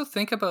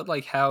about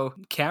like how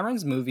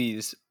Cameron's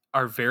movies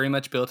are very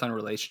much built on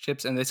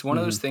relationships, and it's one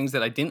of those things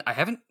that I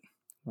haven't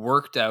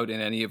worked out in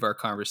any of our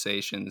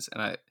conversations,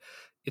 and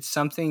it's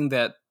something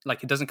that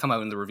like it doesn't come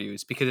out in the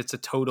reviews because it's a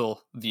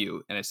total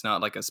view and it's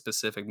not like a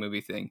specific movie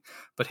thing.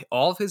 But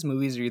all of his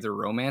movies are either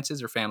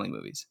romances or family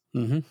movies.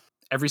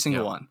 Every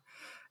single one.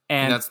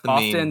 And that's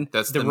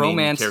the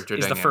romance is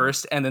dynamic. The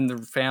first, and then the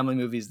family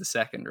movie is the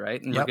second,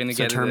 right? And we're going to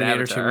get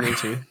Terminator, into Avatar.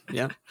 Terminator 2.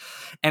 Yeah.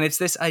 And it's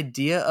this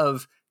idea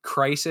of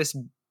crisis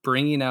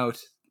bringing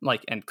out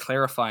like and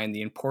clarifying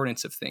the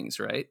importance of things,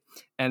 right?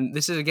 And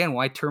this is again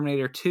why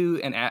Terminator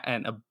 2 and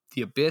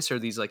The Abyss are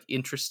these like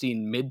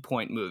interesting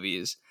midpoint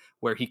movies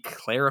where he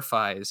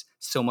clarifies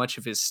so much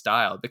of his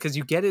style, because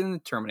you get it in the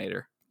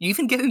Terminator. You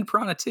even get it in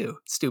Piranha 2,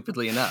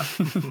 stupidly enough,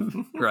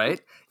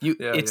 right?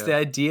 It's the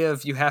idea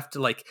of you have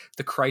to, like,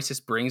 the crisis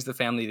brings the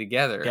family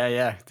together.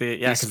 Yeah,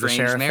 because the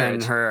sheriff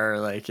and her are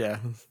like,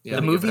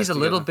 the movie's a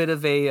little bit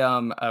of a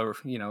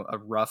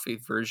rough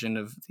version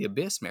of the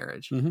Abyss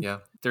marriage. Mhm. Yeah.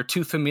 They're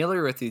too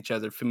familiar with each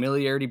other.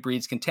 Familiarity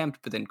breeds contempt,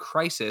 but then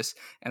crisis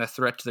and a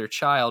threat to their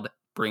child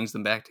brings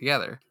them back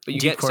together. But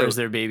you Deepcore's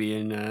their baby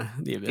in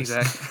the Abyss.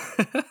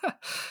 Exactly.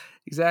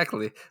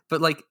 Exactly. But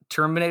like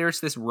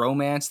Terminator's this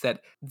romance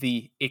that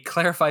it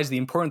clarifies the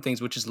important things,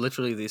 which is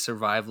literally the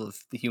survival of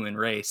the human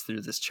race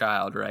through this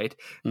child, right?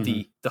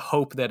 Mhm. The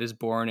hope that is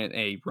born in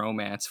a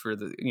romance for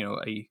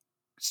a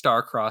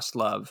star-crossed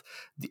love.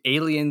 The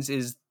Aliens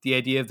is the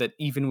idea that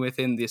even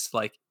within this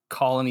like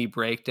colony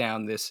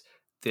breakdown, this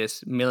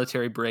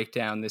military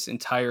breakdown, this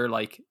entire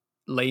like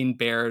laying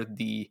bare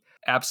the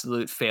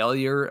absolute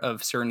failure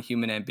of certain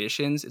human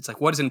ambitions. It's like,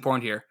 what is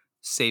important here?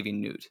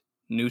 Saving Newt.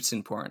 Newt's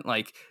important.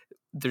 Like,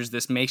 there's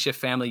this makeshift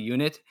family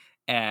unit,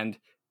 and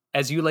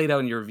as you laid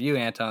out in your review,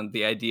 Anton,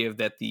 the idea of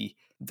that the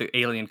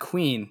alien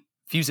queen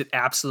views it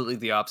absolutely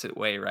the opposite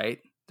way, right?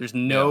 There's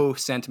no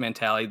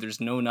sentimentality. There's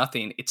no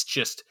nothing. It's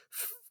just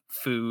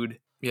food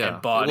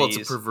and bodies. Well,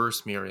 it's a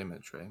perverse mirror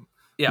image, right?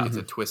 Yeah. It's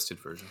a twisted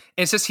version.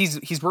 And it's just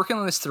he's working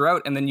on this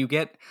throughout, and then you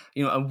get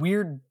a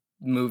weird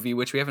movie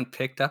which we haven't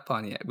picked up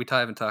on yet. We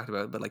haven't talked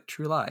about it, but like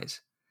True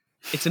Lies.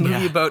 It's a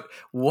movie about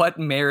what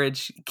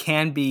marriage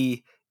can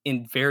be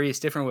in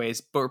various different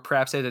ways, but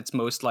perhaps at its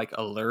most like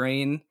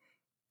alluring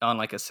on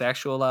like a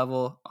sexual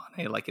level,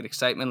 on a like an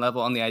excitement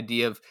level, on the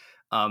idea of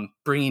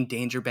bringing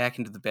danger back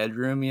into the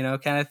bedroom,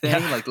 kind of thing.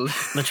 Like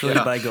literally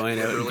by going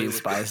out and being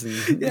spies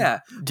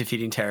and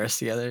defeating terrorists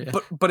together. Yeah.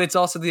 But it's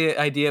also the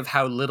idea of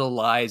how little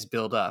lies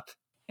build up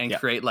and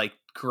create like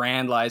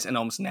grand lies and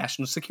almost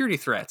national security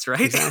threats, right?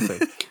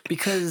 Exactly.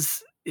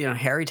 Because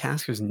Harry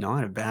Tasker's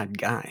not a bad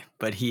guy,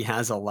 but he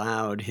has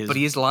allowed his. But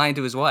he's lying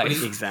to his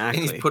wife.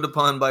 Exactly. And he's put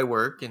upon by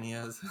work, and he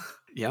has.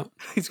 Yep.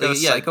 He's got a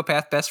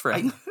psychopath best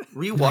friend.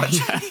 Rewatch.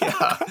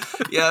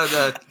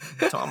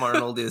 The Tom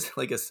Arnold is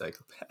like a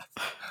psychopath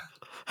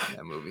in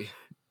that movie.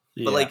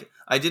 Yeah. But like,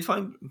 I did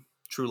find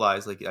True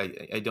Lies. Like,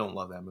 I don't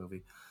love that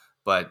movie,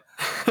 but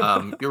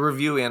your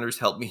review, Anders,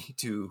 helped me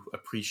to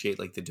appreciate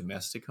like the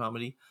domestic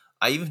comedy.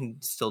 I even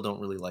still don't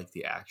really like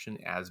the action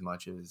as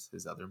much as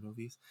his other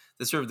movies.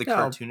 The sort of the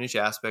cartoonish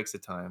aspects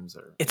at times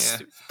are.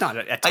 It's not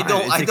at times. I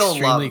don't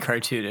extremely love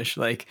cartoonish.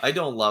 Like I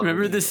don't love.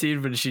 Remember the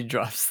scene when she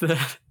drops the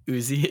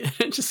Uzi and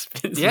it just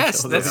spins?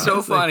 Yes, that's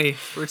so funny.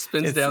 Where it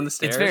spins down the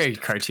stairs. It's very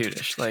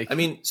cartoonish. Like I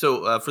mean,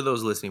 so for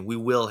those listening, we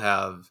will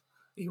have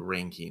a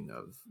ranking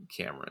of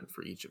Cameron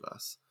for each of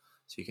us,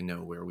 so you can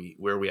know where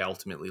we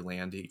ultimately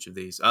land each of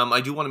these.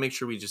 I do want to make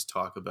sure we just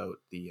talk about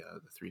the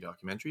 3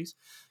 documentaries,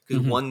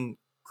 because one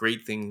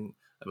great thing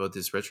about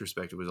this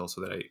retrospective was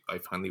also that I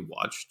finally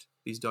watched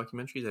these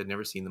documentaries. I'd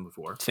never seen them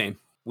before. Same.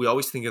 We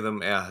always think of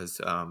them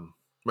as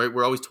right.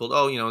 We're always told,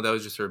 that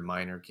was just sort of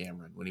minor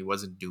Cameron when he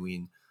wasn't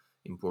doing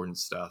important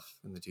stuff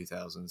in the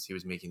 2000s. He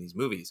was making these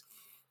movies,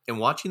 and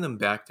watching them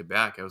back to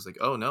back, I was like,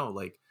 oh no,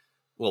 like,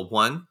 well,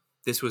 one,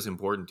 this was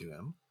important to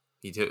him.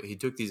 He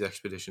took these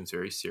expeditions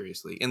very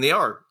seriously, and they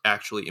are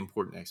actually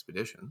important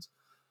expeditions.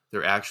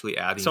 They're actually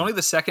adding. It's only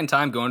the second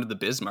time going to the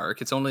Bismarck.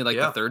 It's only like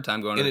the third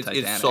time going to the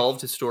Titanic. It solved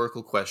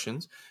historical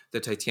questions. The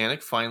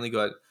Titanic finally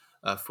got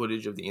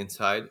footage of the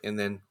inside, and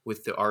then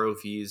with the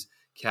ROVs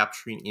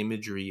capturing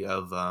imagery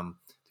of the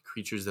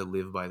creatures that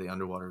live by the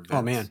underwater vents.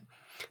 Oh man,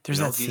 there's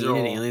that scene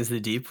in Aliens in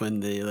the Deep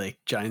when the like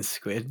giant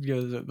squid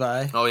goes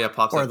by. Oh yeah,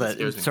 pops or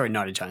up. Sorry,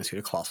 not a giant squid,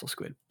 a colossal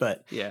squid.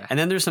 But yeah, and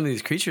then there's some of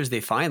these creatures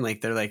they find, like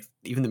they're like,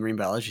 even the marine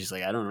biology is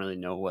like, I don't really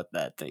know what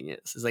that thing is.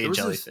 It's like a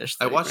jellyfish.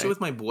 I watched it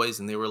with my boys,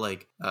 and they were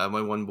like,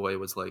 my one boy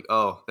was like,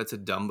 "Oh, that's a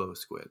Dumbo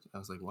squid." I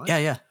was like, "What?"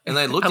 Yeah. And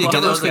I looked at it,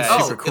 and I was like,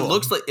 "Oh, cool.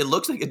 it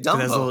looks like a Dumbo.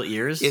 It has little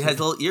ears. It has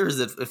little ears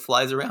that it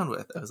flies around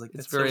with." I was like,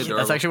 "That's very adorable."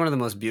 That's actually one of the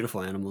most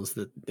beautiful animals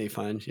that they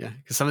find. Yeah,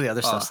 because some of the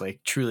other stuff's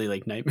like truly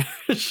like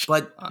nightmarish.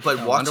 But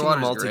watching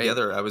them all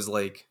together, I was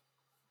like,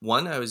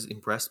 one, I was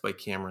impressed by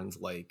Cameron's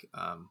like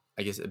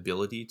I guess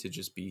ability to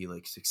just be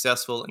like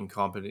successful and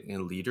competent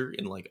and leader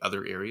in like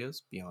other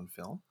areas beyond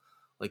film.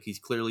 Like he's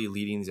clearly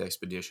leading these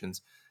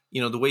expeditions.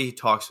 The way he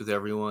talks with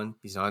everyone,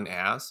 he's not an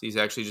ass. He's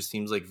actually just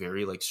seems like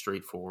very like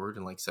straightforward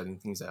and like setting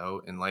things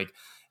out, and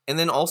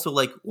then also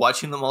like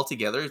watching them all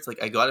together, it's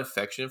like I got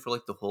affection for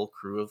like the whole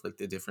crew of like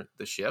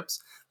the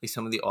ships, like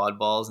some of the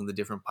oddballs and the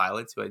different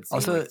pilots who I'd seen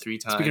also, like 3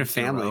 times. Speaking of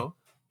family,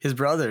 his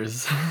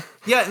brothers.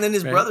 Yeah, and then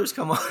his brothers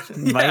come on.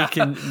 Mike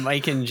and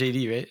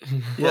JD, right?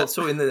 Well,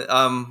 so in the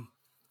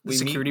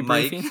security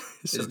Mike briefing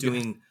is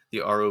doing the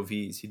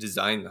ROVs. He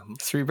designed them.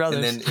 3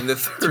 brothers. And then in the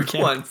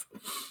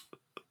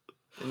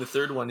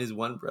third one, his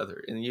one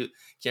brother. And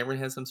Cameron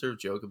has some sort of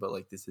joke about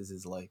like this is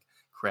his like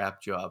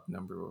crap job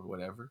number or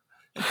whatever.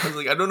 And I was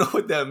like, I don't know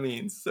what that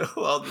means, so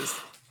I'll just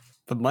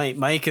But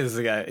Mike is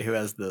the guy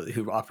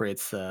who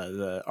operates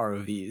the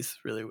ROVs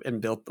really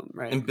and built them,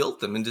 right? And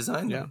built them and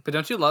designed them. But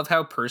don't you love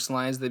how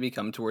personalized they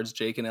become towards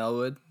Jake and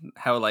Elwood?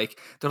 How like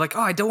they're like,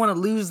 oh, I don't want to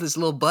lose this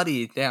little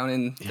buddy down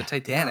in the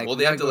Titanic. Well,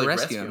 We they have to gotta go like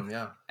rescue him.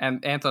 Yeah.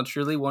 And Anton,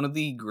 truly one of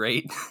the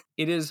great.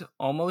 It is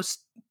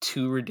almost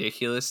too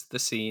ridiculous, the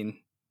scene.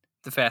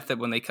 The fact that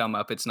when they come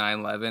up, it's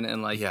 9/11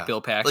 and like Yeah. Bill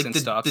Paxton Like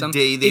stops the them.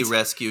 day they It's-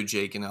 rescue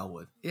Jake and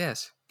Elwood.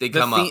 Yes. They The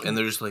come up theme- and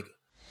they're just like,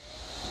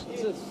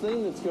 It's a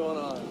thing that's going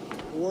on.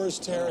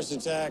 Worst terrorist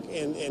attack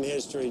in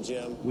history,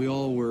 Jim. We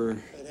all were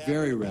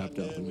very wrapped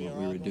up in what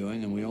we were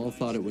doing, and we all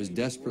thought it was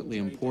desperately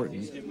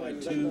important. By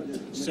two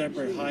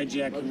separate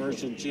hijacked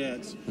commercial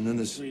jets. And then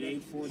this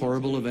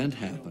horrible event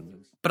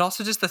happened. But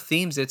also just the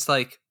themes. It's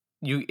like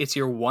it's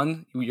your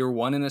one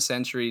in a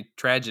century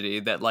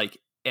tragedy that like,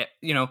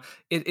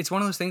 it's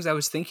one of those things I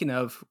was thinking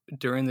of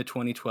during the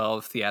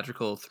 2012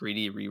 theatrical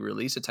 3D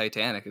re-release of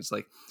Titanic. It's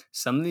like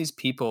some of these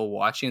people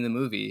watching the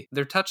movie,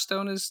 their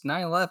touchstone is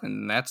 9/11.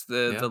 And that's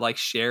the like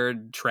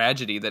shared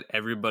tragedy that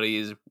everybody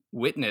has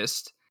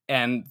witnessed.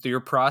 And you're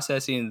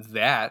processing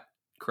that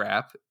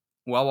crap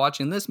while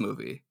watching this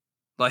movie.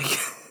 Like,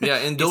 yeah,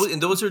 and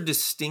those are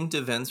distinct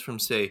events from,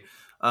 say,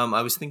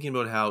 I was thinking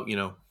about how,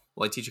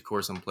 I teach a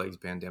course on plagues,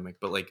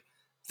 pandemic, but like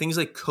things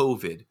like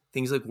COVID,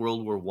 things like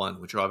World War I,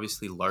 which are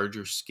obviously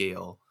larger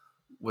scale,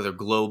 whether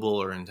global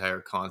or entire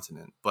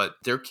continent, but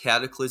they're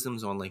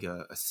cataclysms on like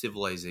a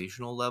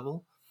civilizational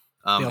level.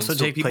 They also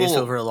take place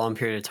over a long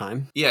period of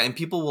time. Yeah, and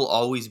people will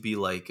always be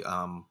like,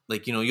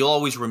 you'll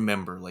always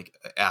remember like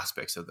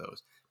aspects of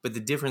those. But the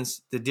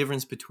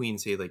difference between,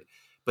 say, like,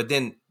 but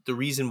then the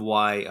reason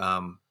why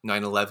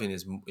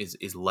 9/11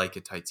 is like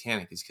a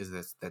Titanic is because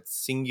that's that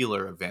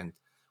singular event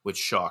which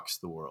shocks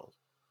the world,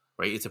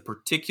 right? It's a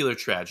particular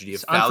tragedy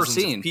of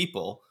thousands of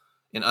people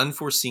and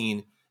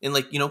unforeseen. And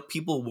like,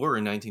 people were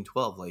in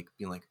 1912, like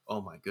being like,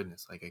 oh my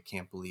goodness, like I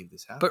can't believe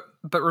this happened.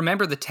 But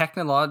remember, the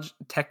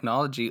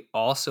technology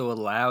also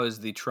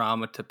allows the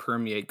trauma to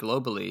permeate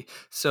globally.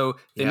 So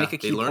they make a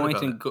key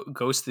point in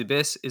Ghost of the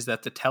Abyss is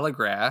that the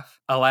Telegraph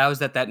allows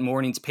that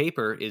morning's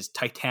paper is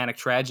Titanic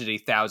tragedy,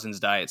 thousands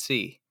die at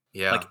sea.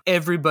 Yeah. Like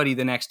everybody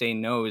the next day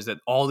knows that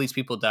all these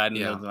people died in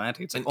the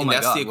Atlantic. It's like, oh my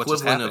God, that's the what's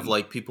just equivalent happened? of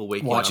like people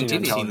waking up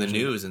and seeing the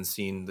news and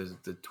seeing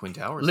the Twin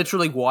Towers.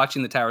 Literally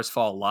watching the towers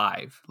fall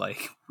live.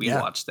 Like we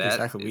watched that.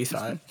 Exactly. We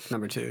saw it.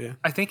 Number 2. Yeah.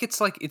 I think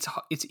it's like,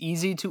 it's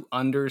easy to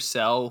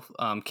undersell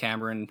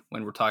Cameron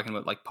when we're talking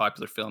about like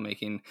popular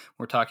filmmaking.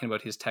 We're talking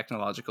about his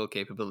technological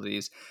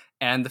capabilities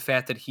and the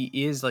fact that he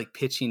is like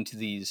pitching to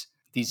these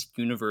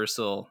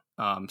universal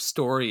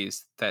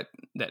stories that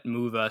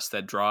move us,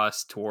 that draw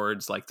us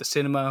towards like the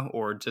cinema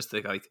or just the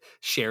like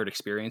shared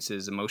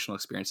experiences, emotional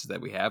experiences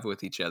that we have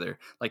with each other.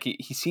 Like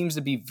he seems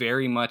to be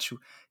very much,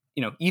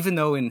 even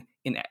though in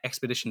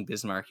Expedition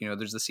Bismarck,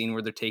 there's the scene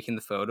where they're taking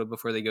the photo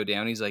before they go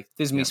down. He's like,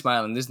 this is me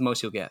smiling. This is the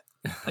most you'll get.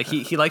 Like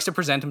he likes to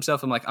present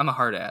himself. I'm like, I'm a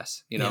hard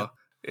ass, Yeah.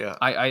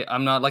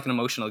 I'm not like an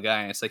emotional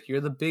guy. And it's like,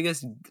 you're the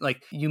biggest,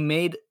 like you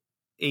made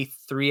a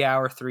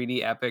 3-hour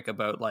 3D epic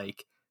about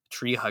like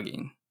tree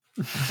hugging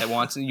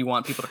that you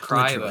want people to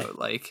cry about.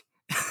 Like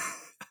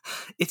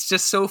it's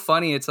just so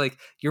funny. It's like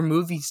your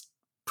movies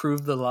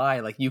prove the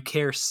lie. Like you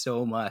care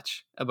so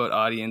much about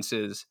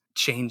audiences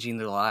changing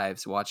their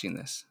lives watching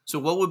this. So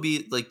what would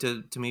be like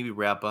to maybe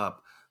wrap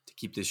up, to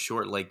keep this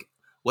short, like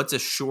what's a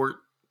short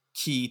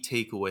key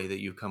takeaway that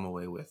you come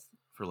away with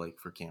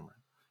for Cameron?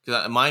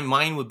 Because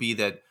mine would be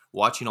that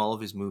watching all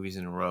of his movies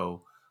in a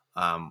row,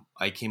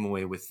 I came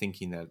away with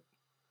thinking that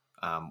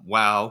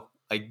wow,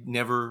 I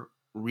never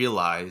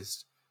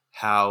realized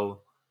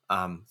how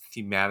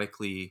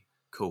thematically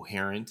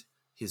coherent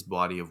his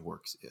body of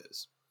works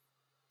is,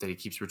 that he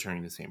keeps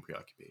returning to the same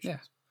preoccupations. Yeah,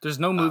 there's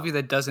no movie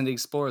that doesn't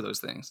explore those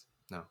things.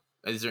 No.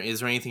 Is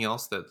there anything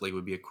else that like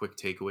would be a quick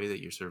takeaway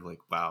that you're sort of like,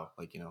 wow,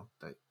 like,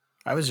 that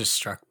I was just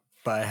struck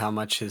by how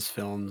much his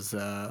films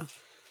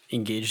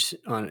engaged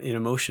on an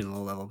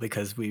emotional level,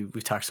 because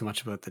we've talked so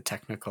much about the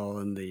technical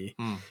and the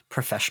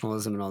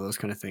professionalism and all those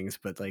kind of things,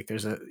 but like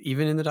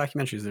even in the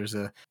documentaries there's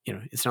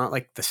it's not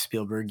like the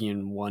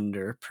Spielbergian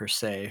wonder per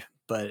se,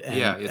 but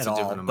it's a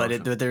different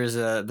emotion.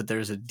 but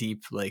there's a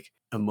deep like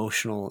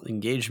emotional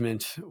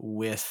engagement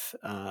with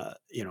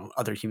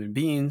other human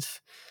beings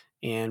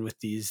and with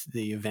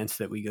the events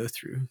that we go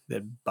through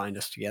that bind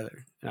us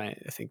together. And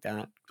I think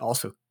that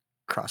also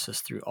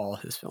crosses through all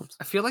his films.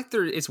 I feel like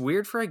it's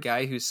weird for a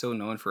guy who's so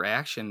known for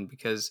action,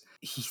 because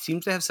he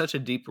seems to have such a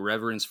deep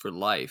reverence for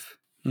life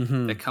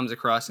that comes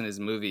across in his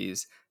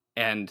movies,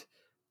 and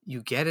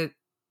you get it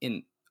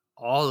in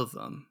all of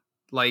them.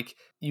 Like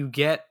you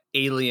get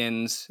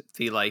Aliens,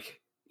 the like,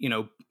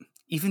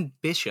 even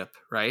Bishop,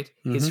 right?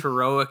 His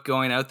heroic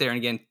going out there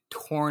and getting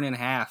torn in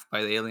half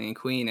by the alien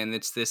queen, and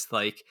it's this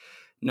like,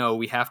 no,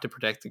 we have to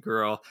protect the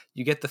girl.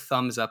 You get the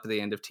thumbs up at the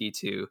end of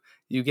T2.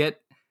 You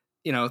get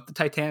the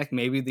Titanic,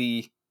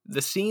 maybe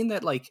the scene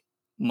that like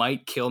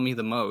might kill me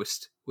the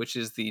most, which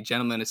is the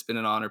gentleman, it's been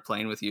an honor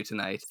playing with you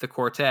tonight, the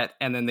quartet,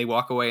 and then they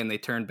walk away and they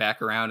turn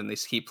back around and they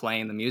keep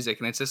playing the music,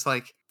 and it's just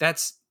like,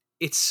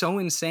 it's so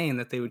insane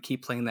that they would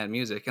keep playing that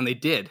music. And they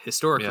did,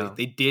 historically. Yeah.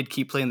 They did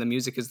keep playing the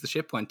music as the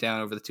ship went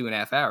down over the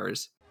 2.5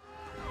 hours.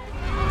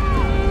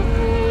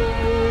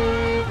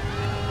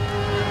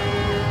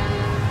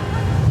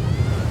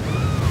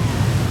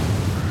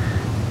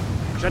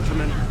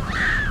 Gentlemen,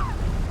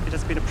 it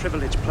has been a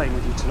privilege playing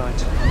with you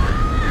tonight.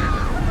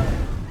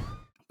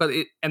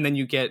 And then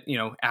you get,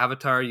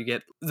 Avatar, you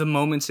get the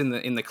moments in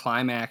the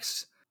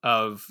climax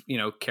of,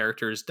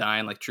 characters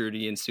dying like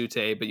Trudy and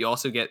Sute, but you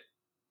also get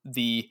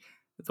the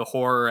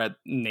horror at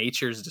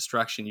nature's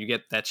destruction. You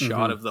get that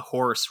shot of the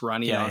horse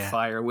running on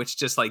fire, which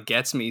just like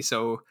gets me.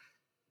 So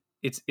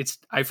it's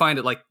I find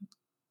it like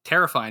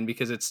terrifying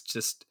because it's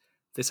just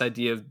this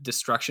idea of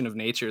destruction of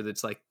nature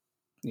that's like,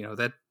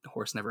 that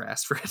horse never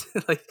asked for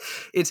it. Like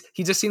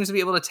he just seems to be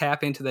able to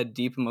tap into that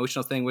deep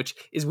emotional thing, which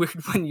is weird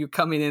when you're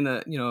coming in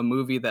a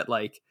movie that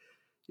like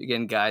you're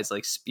getting guys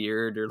like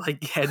speared or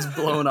like heads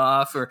blown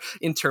off, or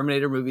in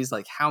Terminator movies,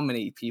 like how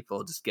many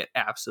people just get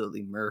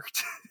absolutely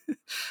murked.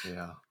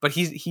 Yeah. But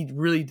he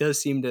really does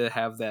seem to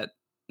have that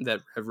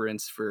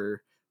reverence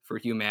for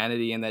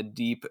humanity and that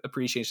deep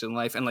appreciation of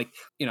life. And like,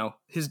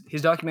 his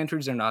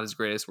documentaries are not his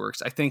greatest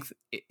works. I think,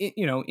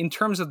 in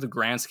terms of the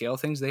grand scale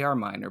things, they are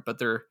minor, but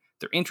they're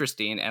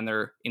interesting and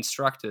they're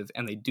instructive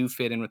and they do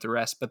fit in with the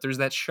rest. But there's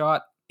that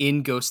shot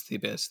in Ghost of the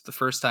Abyss, the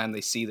first time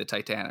they see the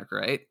Titanic,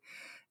 right?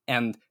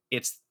 And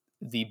it's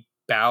the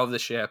bow of the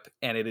ship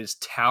and it is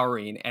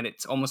towering and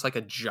it's almost like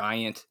a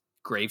giant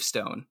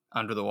gravestone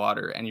under the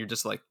water. And you're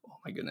just like, oh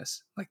my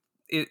goodness. Like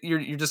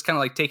you're just kind of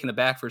like taken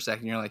aback for a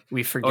second. You're like,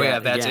 we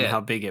forget that's again it. How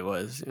big it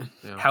was.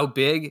 Yeah. How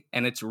big,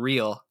 and it's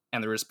real.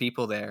 And there was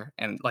people there.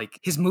 And like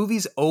his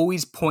movies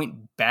always point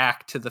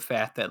back to the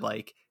fact that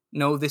like,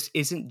 no, this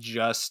isn't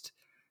just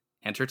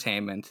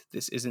entertainment.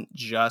 This isn't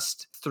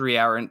just 3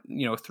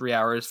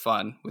 hours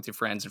fun with your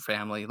friends and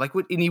family. Like,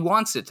 and he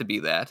wants it to be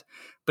that,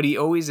 but he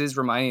always is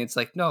reminding it's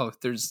like, no,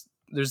 there's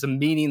a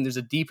meaning, there's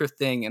a deeper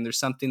thing, and there's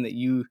something that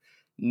you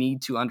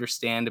need to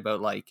understand about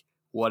like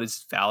what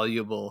is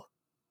valuable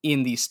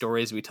in these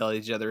stories we tell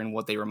each other and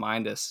what they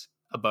remind us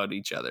about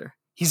each other.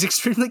 He's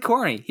extremely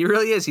corny. He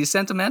really is. He's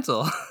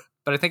sentimental,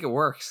 but I think it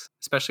works,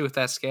 especially with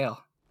that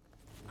scale.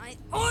 I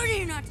order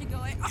you not to go.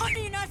 I order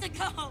you not to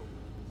go.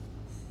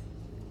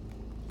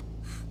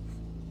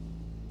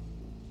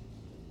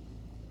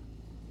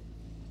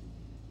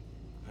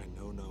 I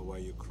know now why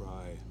you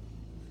cry.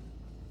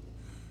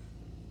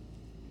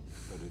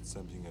 But it's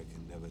something I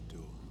can never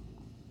do.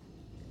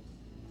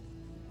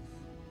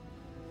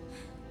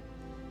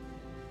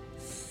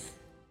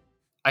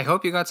 I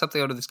hope you got something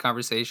out of this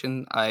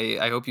conversation.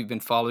 I hope you've been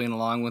following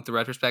along with the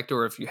retrospective,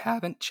 or if you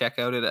haven't, check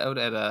out at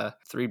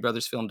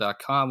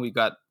threebrothersfilm.com. We've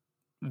got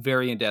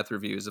very in-depth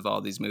reviews of all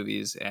these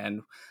movies,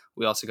 and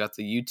we also got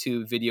the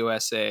YouTube video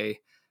essay,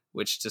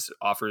 which just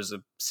offers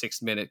a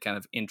 6-minute kind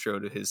of intro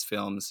to his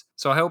films.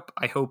 So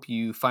I hope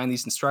you find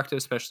these instructive,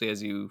 especially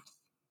as I'm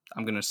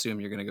going to assume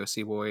you're going to go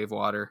see Way of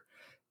Water,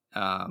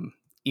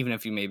 even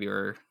if you maybe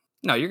you're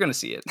going to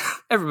see it.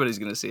 Everybody's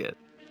going to see it.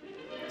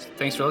 So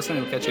thanks for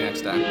listening. We'll catch you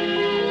next time.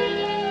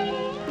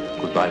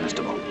 Goodbye,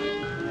 Mr. Bond.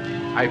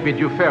 I bid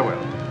you farewell.